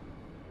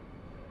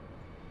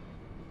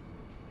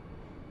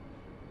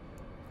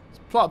 There's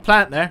a plot of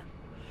plant there.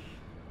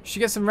 You should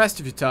get some rest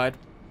if you're tired.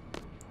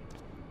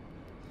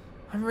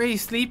 I'm really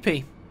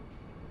sleepy.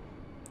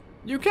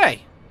 You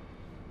okay?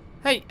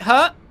 Hey,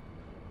 hurt?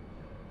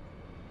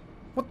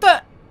 What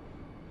the?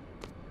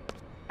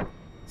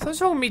 Something's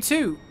wrong with me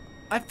too.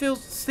 I feel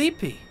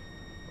sleepy.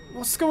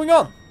 What's going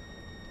on?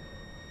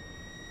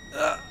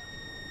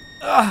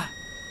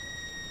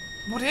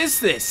 What is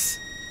this?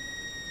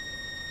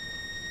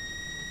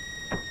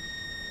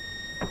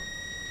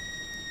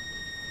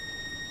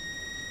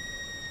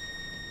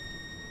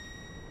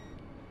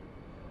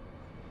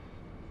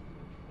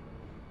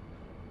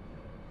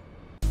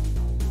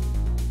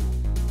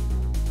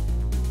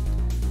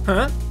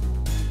 Huh?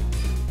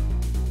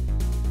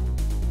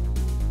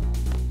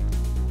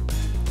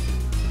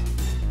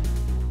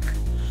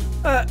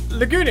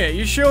 Laguna,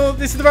 you sure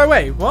this is the right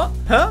way? What?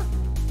 Huh?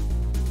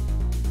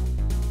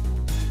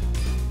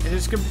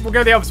 We'll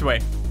go the opposite way.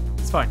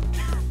 It's fine.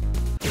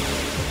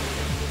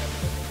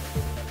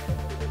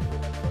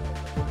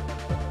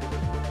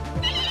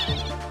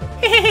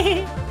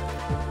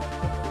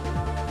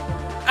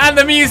 And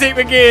the music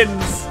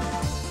begins!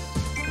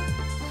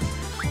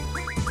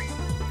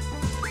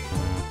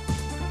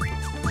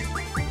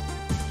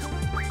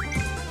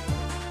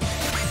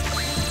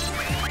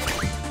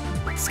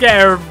 Let's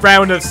get a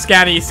round of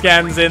scanny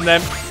scans in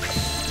then.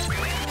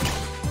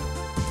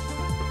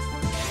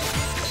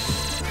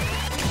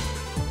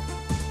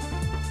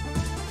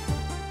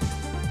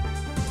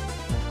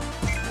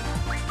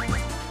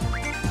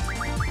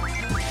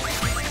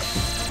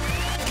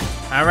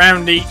 A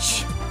round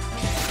each.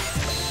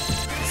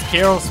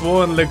 Carol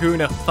Sworn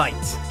Laguna fight.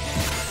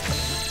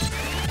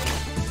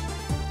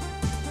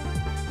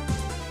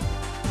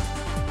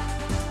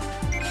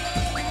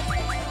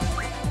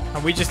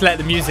 And we just let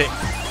the music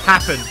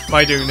happen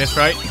by doing this,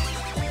 right?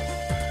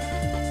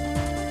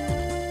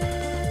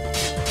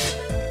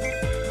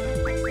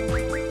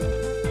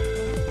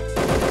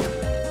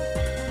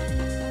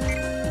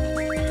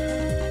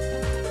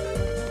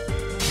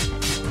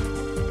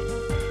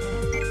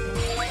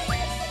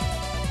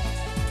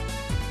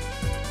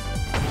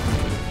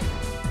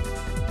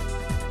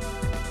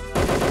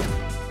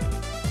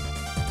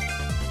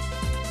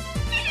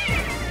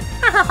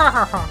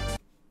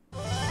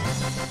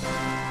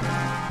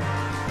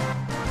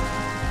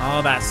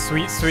 Oh, that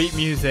sweet, sweet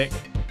music.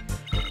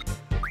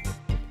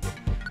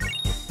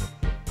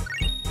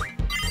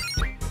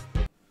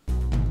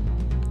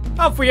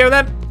 Off we go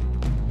then.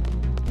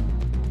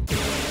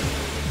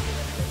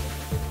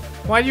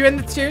 Why do you end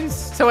the tunes?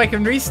 So I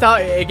can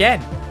restart it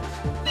again.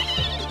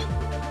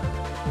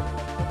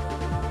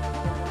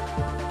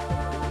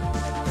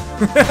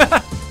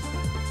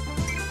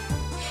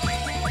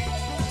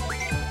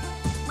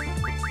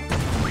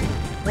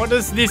 What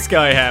does this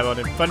guy have on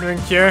him? Thundering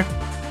Cure?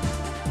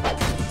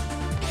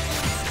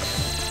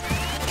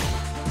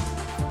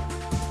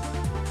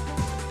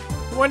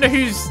 I wonder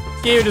who's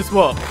geared as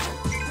what.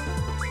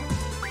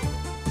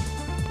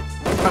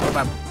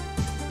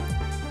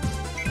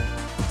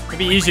 It'd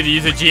be easier to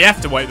use a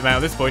GF to wipe them out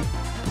at this point.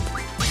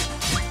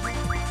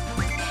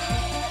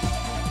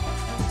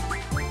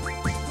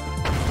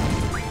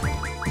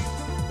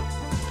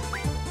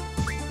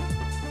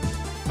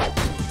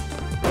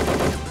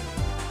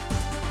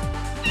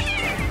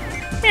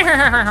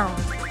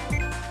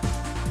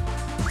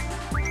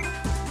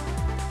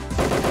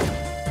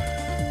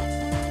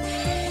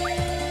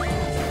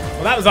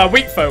 Well, that was our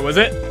weak foe, was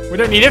it? We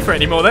don't need Ifrit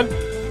anymore then.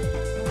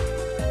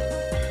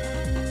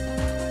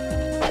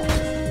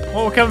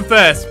 What will come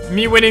first?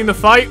 Me winning the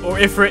fight or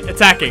Ifrit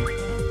attacking?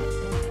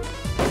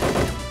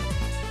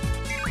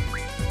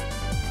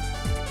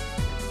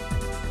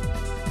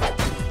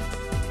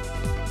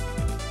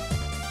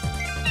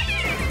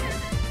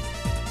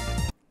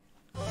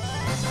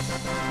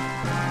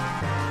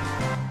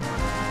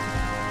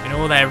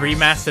 their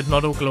remastered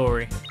model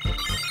glory.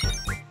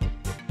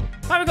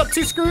 Alright, we've got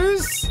 2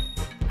 screws.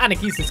 And a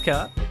geese's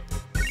card.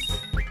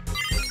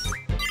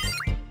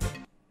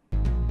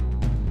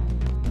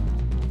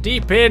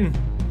 Deep in.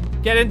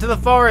 Get into the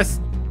forest.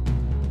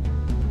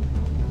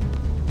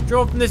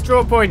 Draw from this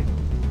draw point.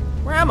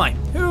 Where am I?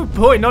 Oh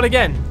boy, not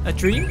again. A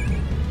dream?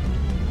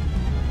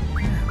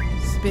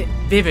 It's a bit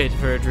vivid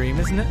for a dream,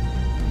 isn't it?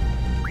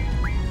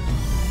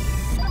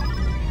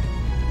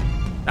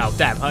 Oh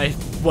damn, I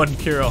have 1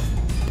 cure off.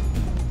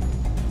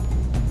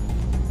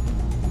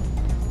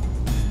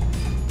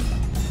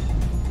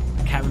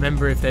 I can't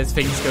remember if there's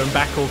things going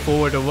back or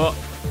forward or what.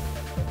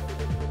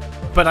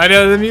 But I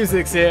know the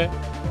music's here.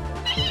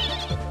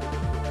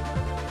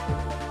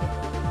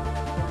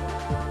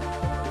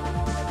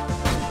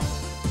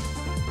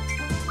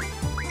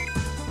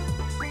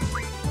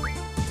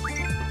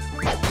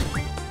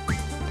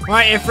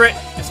 Right, Ifrit,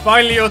 it's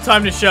finally your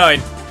time to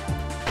shine.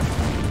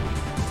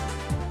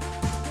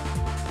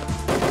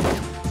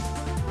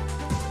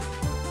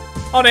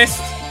 Honest.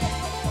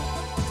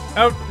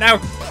 Oh, now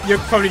you're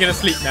probably going to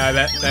sleep now, I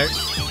bet. No.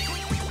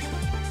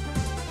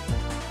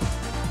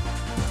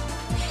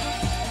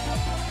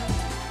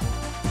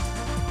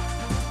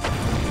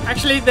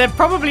 Actually, they're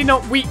probably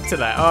not weak to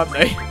that, aren't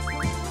they?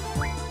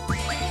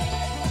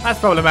 That's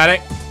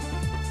problematic.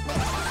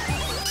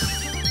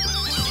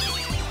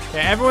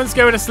 Yeah, everyone's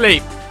going to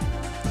sleep.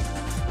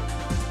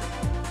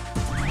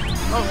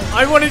 Oh,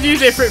 I wanted to use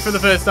Ifrit for the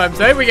first time,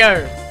 so here we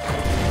go.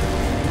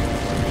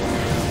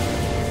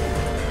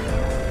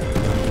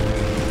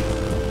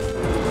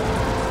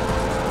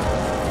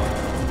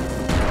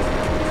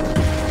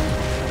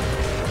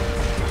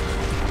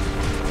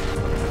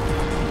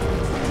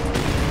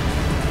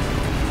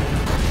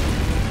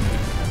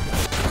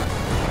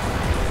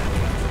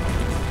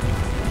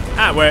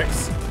 That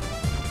works.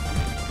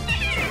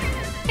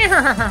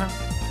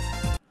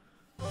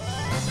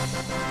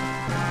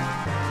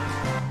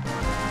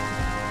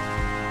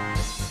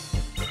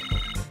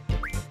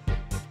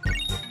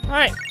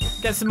 Alright,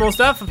 get some more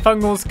stuff. A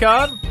Fungal's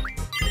card.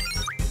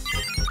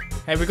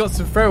 Hey, we got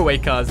some throwaway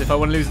cards if I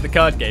want to lose the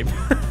card game.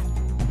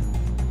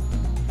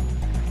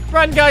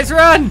 Run, guys,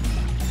 run!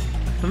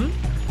 You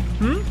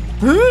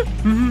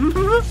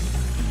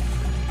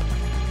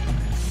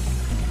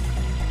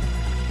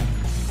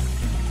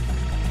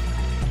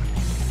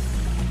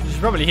should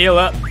probably heal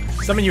up.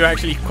 Some of you are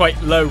actually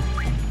quite low.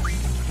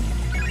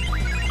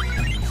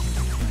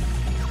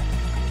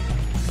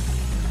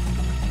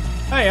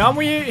 Hey, aren't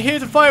we here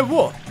to fight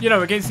war? You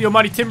know, against the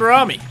almighty Timber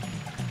Army.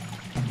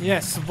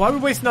 Yes, why are we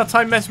wasting our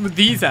time messing with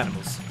these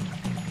animals?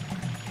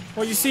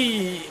 Well, you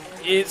see,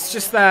 it's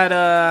just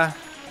that,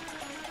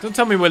 don't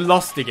tell me we're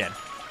lost again.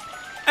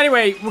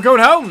 Anyway, we're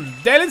going home.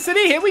 Dalen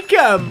City, here we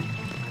come.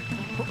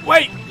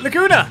 Wait,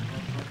 Laguna.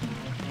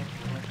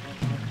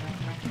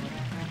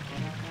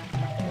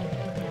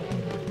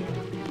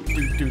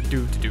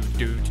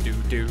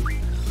 Do.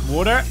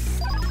 Water.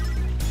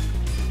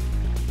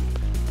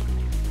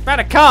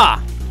 Found a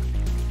car.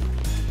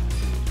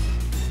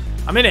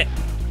 I'm in it.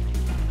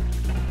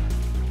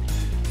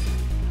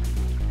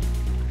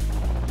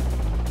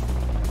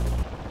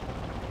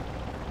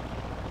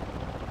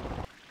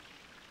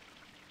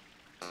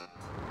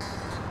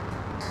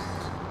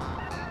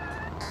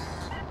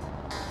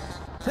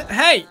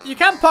 Hey, you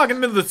can't park in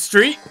the middle of the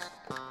street.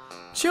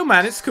 Chill,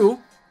 man, it's cool.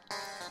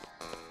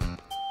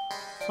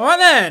 Alright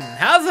then,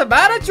 how's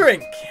about a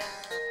drink?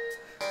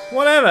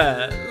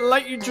 Whatever,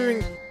 like you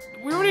drink.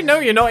 We already know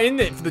you're not in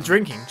it for the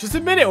drinking. Just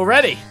admit it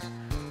already.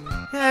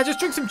 Yeah, just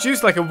drink some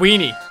juice like a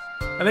weenie.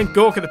 And then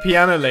gawk at the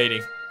piano lady.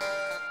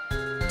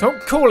 Don't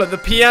call her the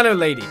piano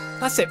lady.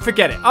 That's it,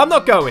 forget it. I'm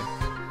not going.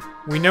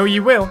 We know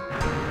you will.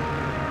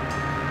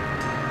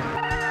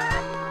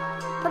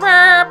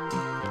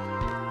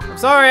 I'm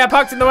sorry, I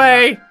parked in the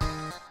way.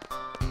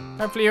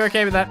 Hopefully you're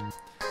okay with that.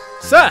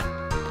 Sir!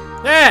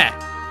 Yeah!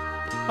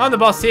 I'm the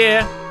boss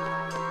here.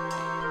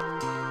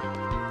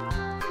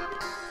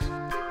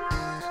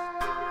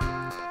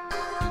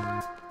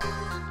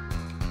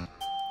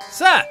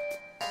 Sir!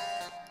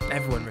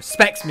 Everyone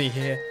respects me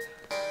here.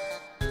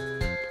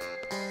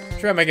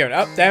 Which way am I going?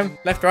 Up, down,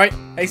 left, right,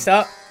 A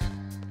start.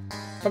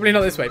 Probably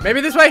not this way. Maybe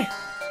this way?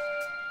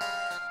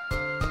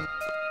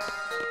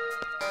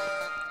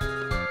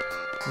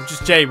 We'll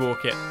just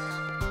jaywalk it.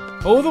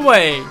 All the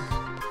way.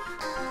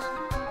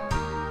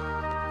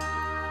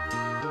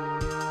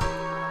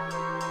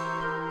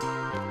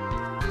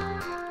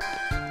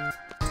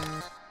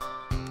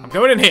 I'm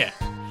going in here.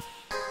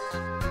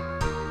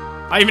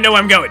 I even know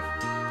where I'm going.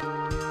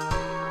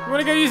 You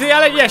want to go use the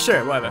alley? Yeah,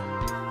 sure, whatever.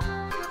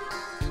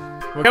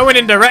 We're going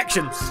in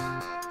directions.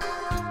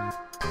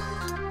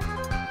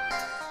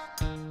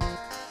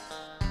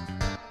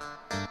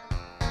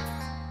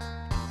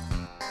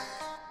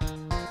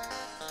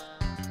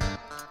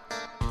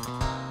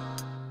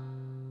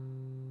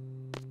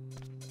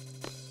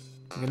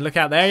 You can look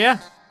out there, yeah?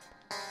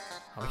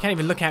 Oh, we can't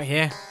even look out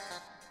here.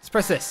 Let's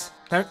press this.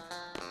 No.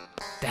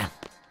 Damn.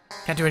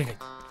 Can't do anything.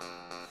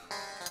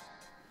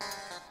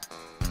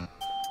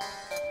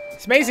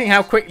 It's amazing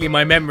how quickly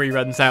my memory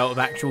runs out of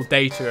actual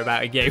data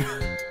about a game.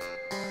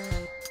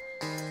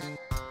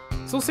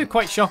 It's also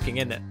quite shocking,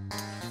 isn't it?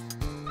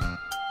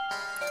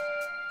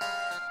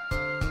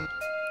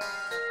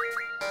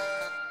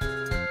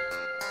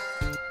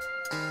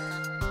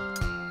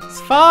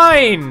 It's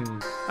fine!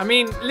 I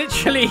mean,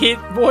 literally,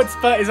 Ward's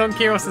butt is on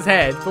Kiros's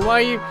head, but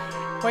why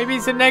are you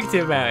being so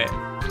negative about it?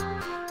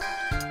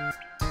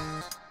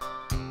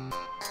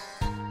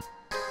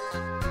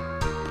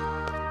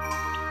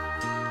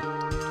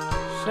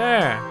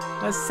 Sure,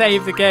 let's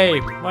save the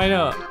game. Why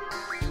not?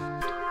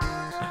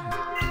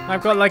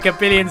 I've got like 1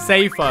 billion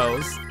save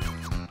files.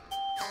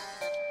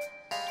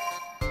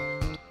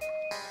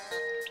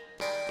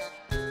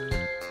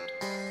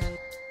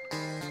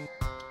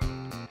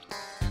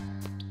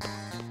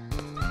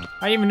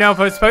 I don't even know if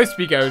I was supposed to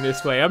be going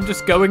this way. I'm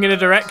just going in a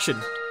direction.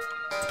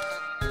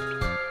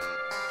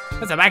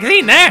 There's a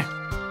magazine there!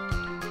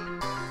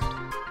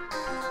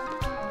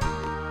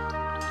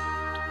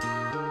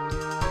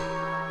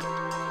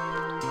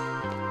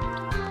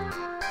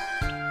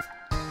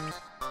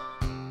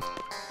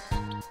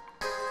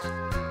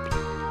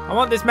 I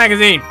want this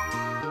magazine.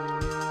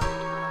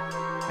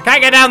 I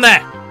can't get down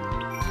there.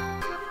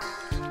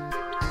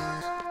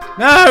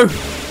 No!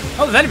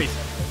 Oh, there's enemies.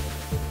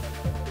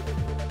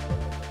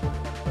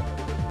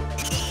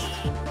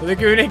 The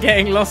Laguna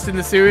getting lost in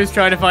the sewers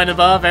trying to find a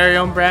bar, very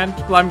on brand.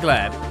 Well, I'm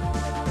glad.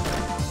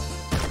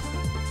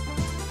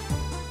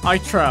 I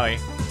try.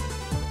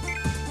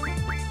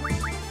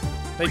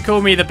 They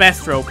call me the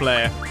best role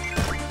player.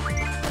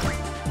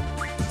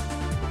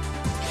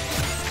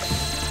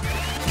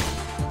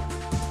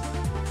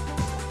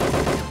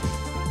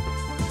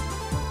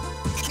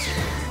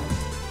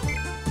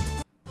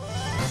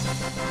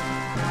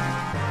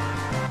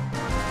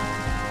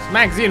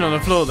 Magazine on the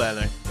floor there,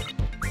 though.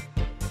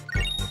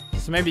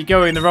 So maybe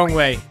going the wrong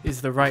way is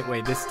the right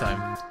way this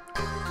time.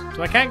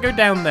 So I can't go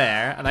down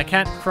there, and I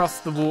can't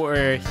cross the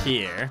water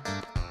here.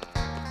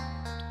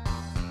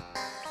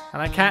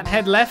 And I can't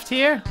head left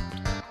here.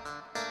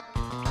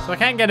 So I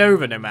can't get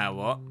over no matter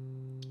what.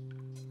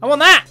 I want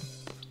that!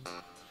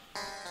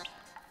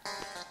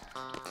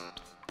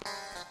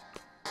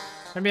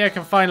 Maybe I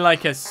can find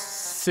like a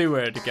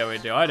sewer to go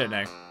into, I don't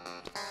know.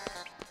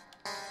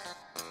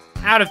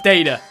 Out of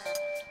data.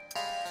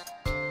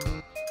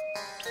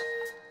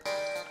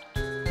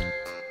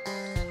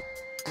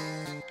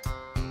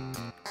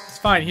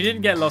 Fine, he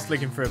didn't get lost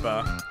looking for a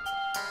bar.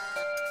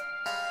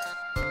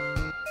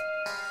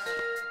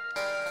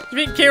 Do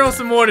you think Kiros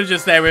and Ward are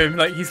just there with him?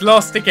 Like, he's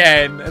lost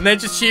again, and they're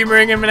just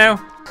humouring him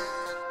now?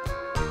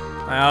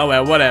 Oh,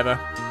 well, whatever.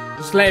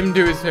 Just let him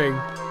do his thing.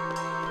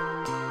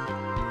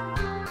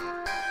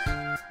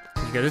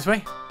 Can you go this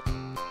way?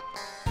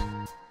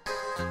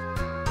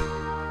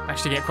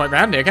 Actually get quite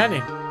round here, can't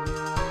you?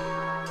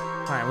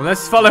 Alright, well,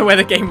 let's follow where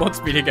the game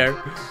wants me to go.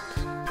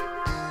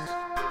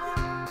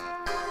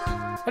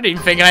 I didn't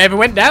even think I ever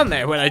went down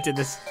there when I did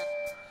this.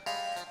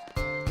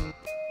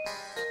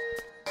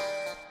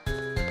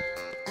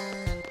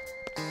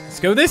 Let's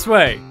go this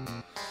way.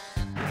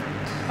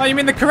 Oh, you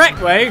mean the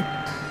correct way?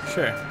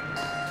 Sure.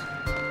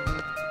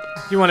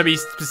 You want to be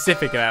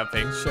specific about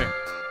things, sure.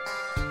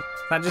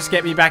 That just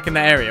get me back in the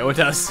area, or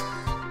does?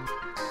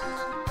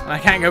 And I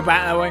can't go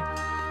back that way.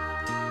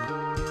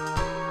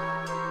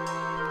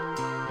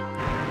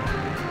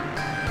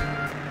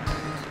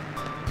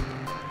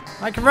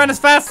 I can run as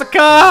fast as the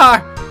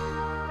car!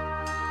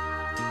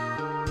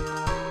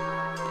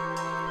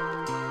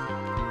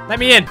 Let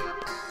me in!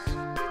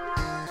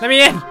 Let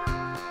me in!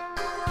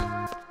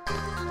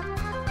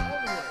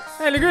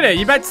 Hey, Laguna,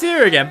 you back to see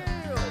her again?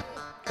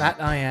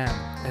 That I am.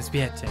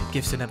 Esbiete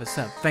gives another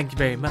sub. Thank you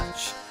very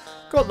much.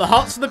 Got the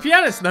hearts of the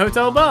pianist in the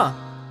hotel bar.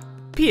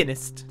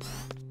 Pianist?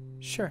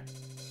 Sure.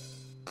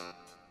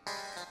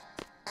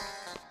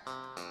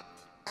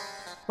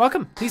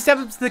 Welcome. Please step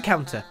up to the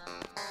counter.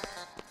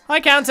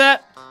 Hi, counter!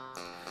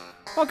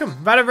 Welcome.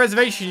 About a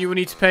reservation you will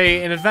need to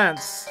pay in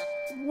advance.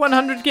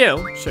 100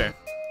 gil? Sure.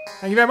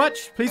 Thank you very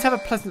much. Please have a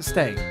pleasant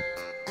stay.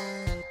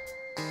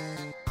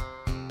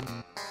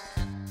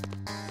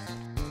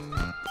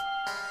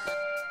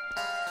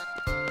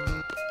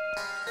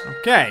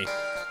 Okay.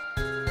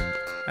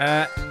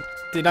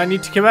 Did I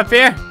need to come up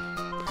here?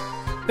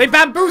 They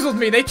bamboozled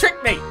me. They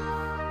tricked me.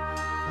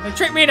 They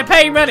tricked me into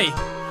paying money.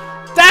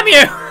 Damn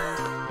you!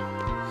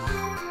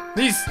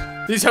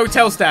 These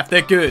hotel staff,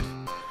 they're good.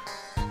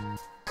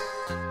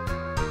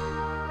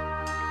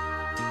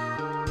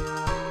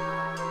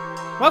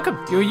 Welcome.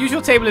 Your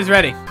usual table is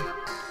ready.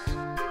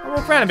 I'll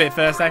walk around a bit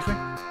first, actually.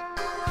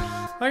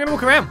 I'm gonna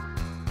walk around.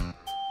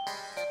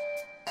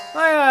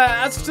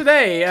 As of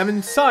today, I'm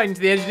assigned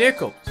to the engineer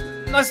corps.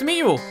 Nice to meet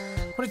you all.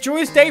 What a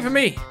joyous day for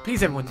me.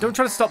 Please, everyone, don't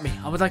try to stop me.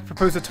 I would like to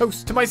propose a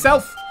toast to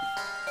myself.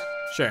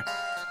 Sure.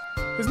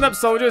 Listen up,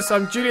 soldiers.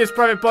 I'm Julia's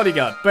private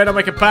bodyguard. Bear on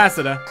my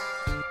capacitor.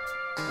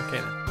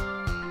 Okay, then.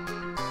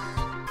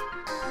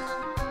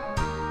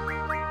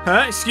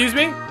 Huh? Excuse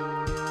me?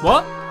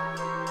 What?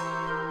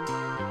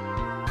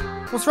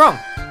 What's wrong?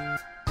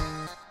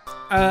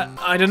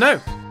 I don't know.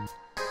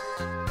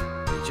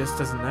 just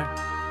doesn't know.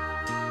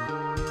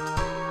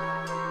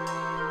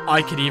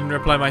 I could even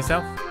reply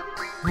myself.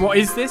 What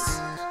is this?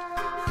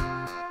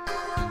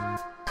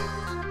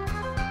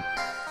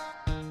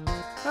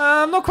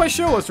 I'm not quite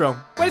sure what's wrong.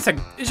 Wait a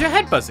second, is your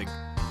head buzzing?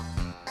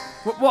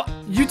 What?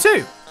 You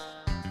too?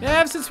 Yeah,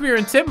 ever since we were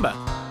in Timber.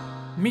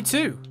 Me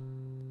too.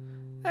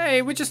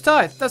 Hey, we're just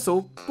tired, that's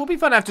all. We'll be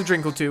fun after a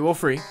drink or two, or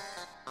free.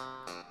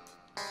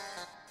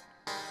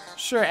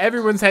 Sure,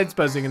 everyone's head's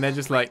buzzing and they're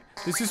just like,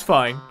 this is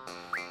fine.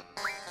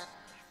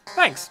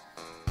 Thanks.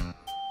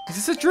 Is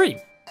this a dream?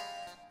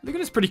 Look at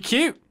this, pretty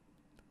cute.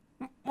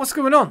 What's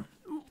going on?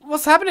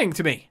 What's happening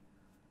to me?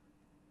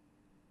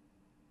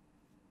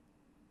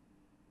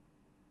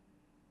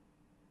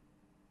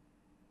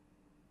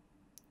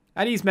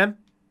 At ease, ma'am.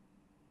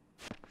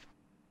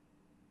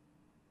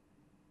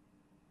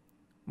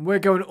 We're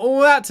going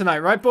all out tonight,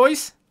 right,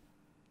 boys?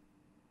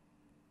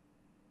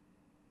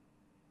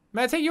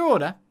 May I take your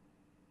order?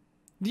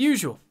 The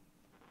usual.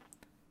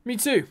 Me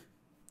too.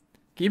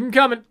 Keep 'em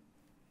coming.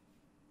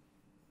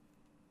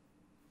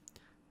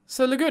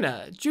 So,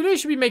 Laguna, Julia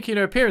should be making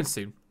her appearance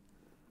soon.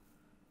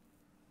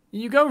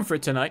 You going for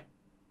it tonight?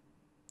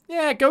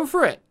 Yeah, go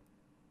for it.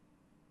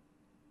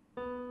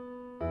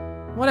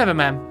 Whatever,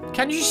 ma'am.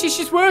 Can't you see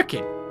she's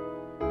working?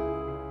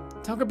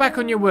 Don't go back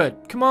on your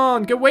word. Come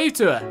on, go wave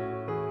to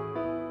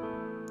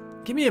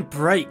her. Give me a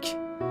break.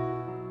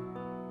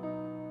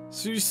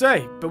 So you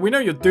say, but we know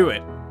you'll do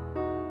it.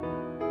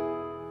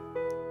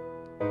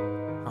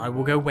 I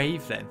will go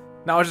wave then.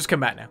 No, I'll just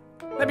come back now.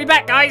 Let me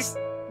back, guys!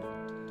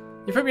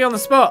 You put me on the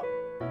spot.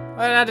 I don't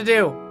know how to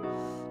deal.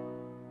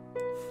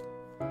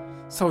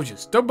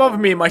 Soldiers, don't bother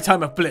me in my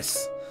time of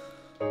bliss.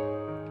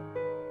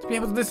 To be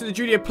able to listen to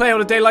Julia play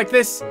on a day like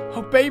this.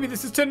 Oh baby,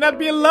 this has turned out to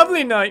be a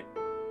lovely night.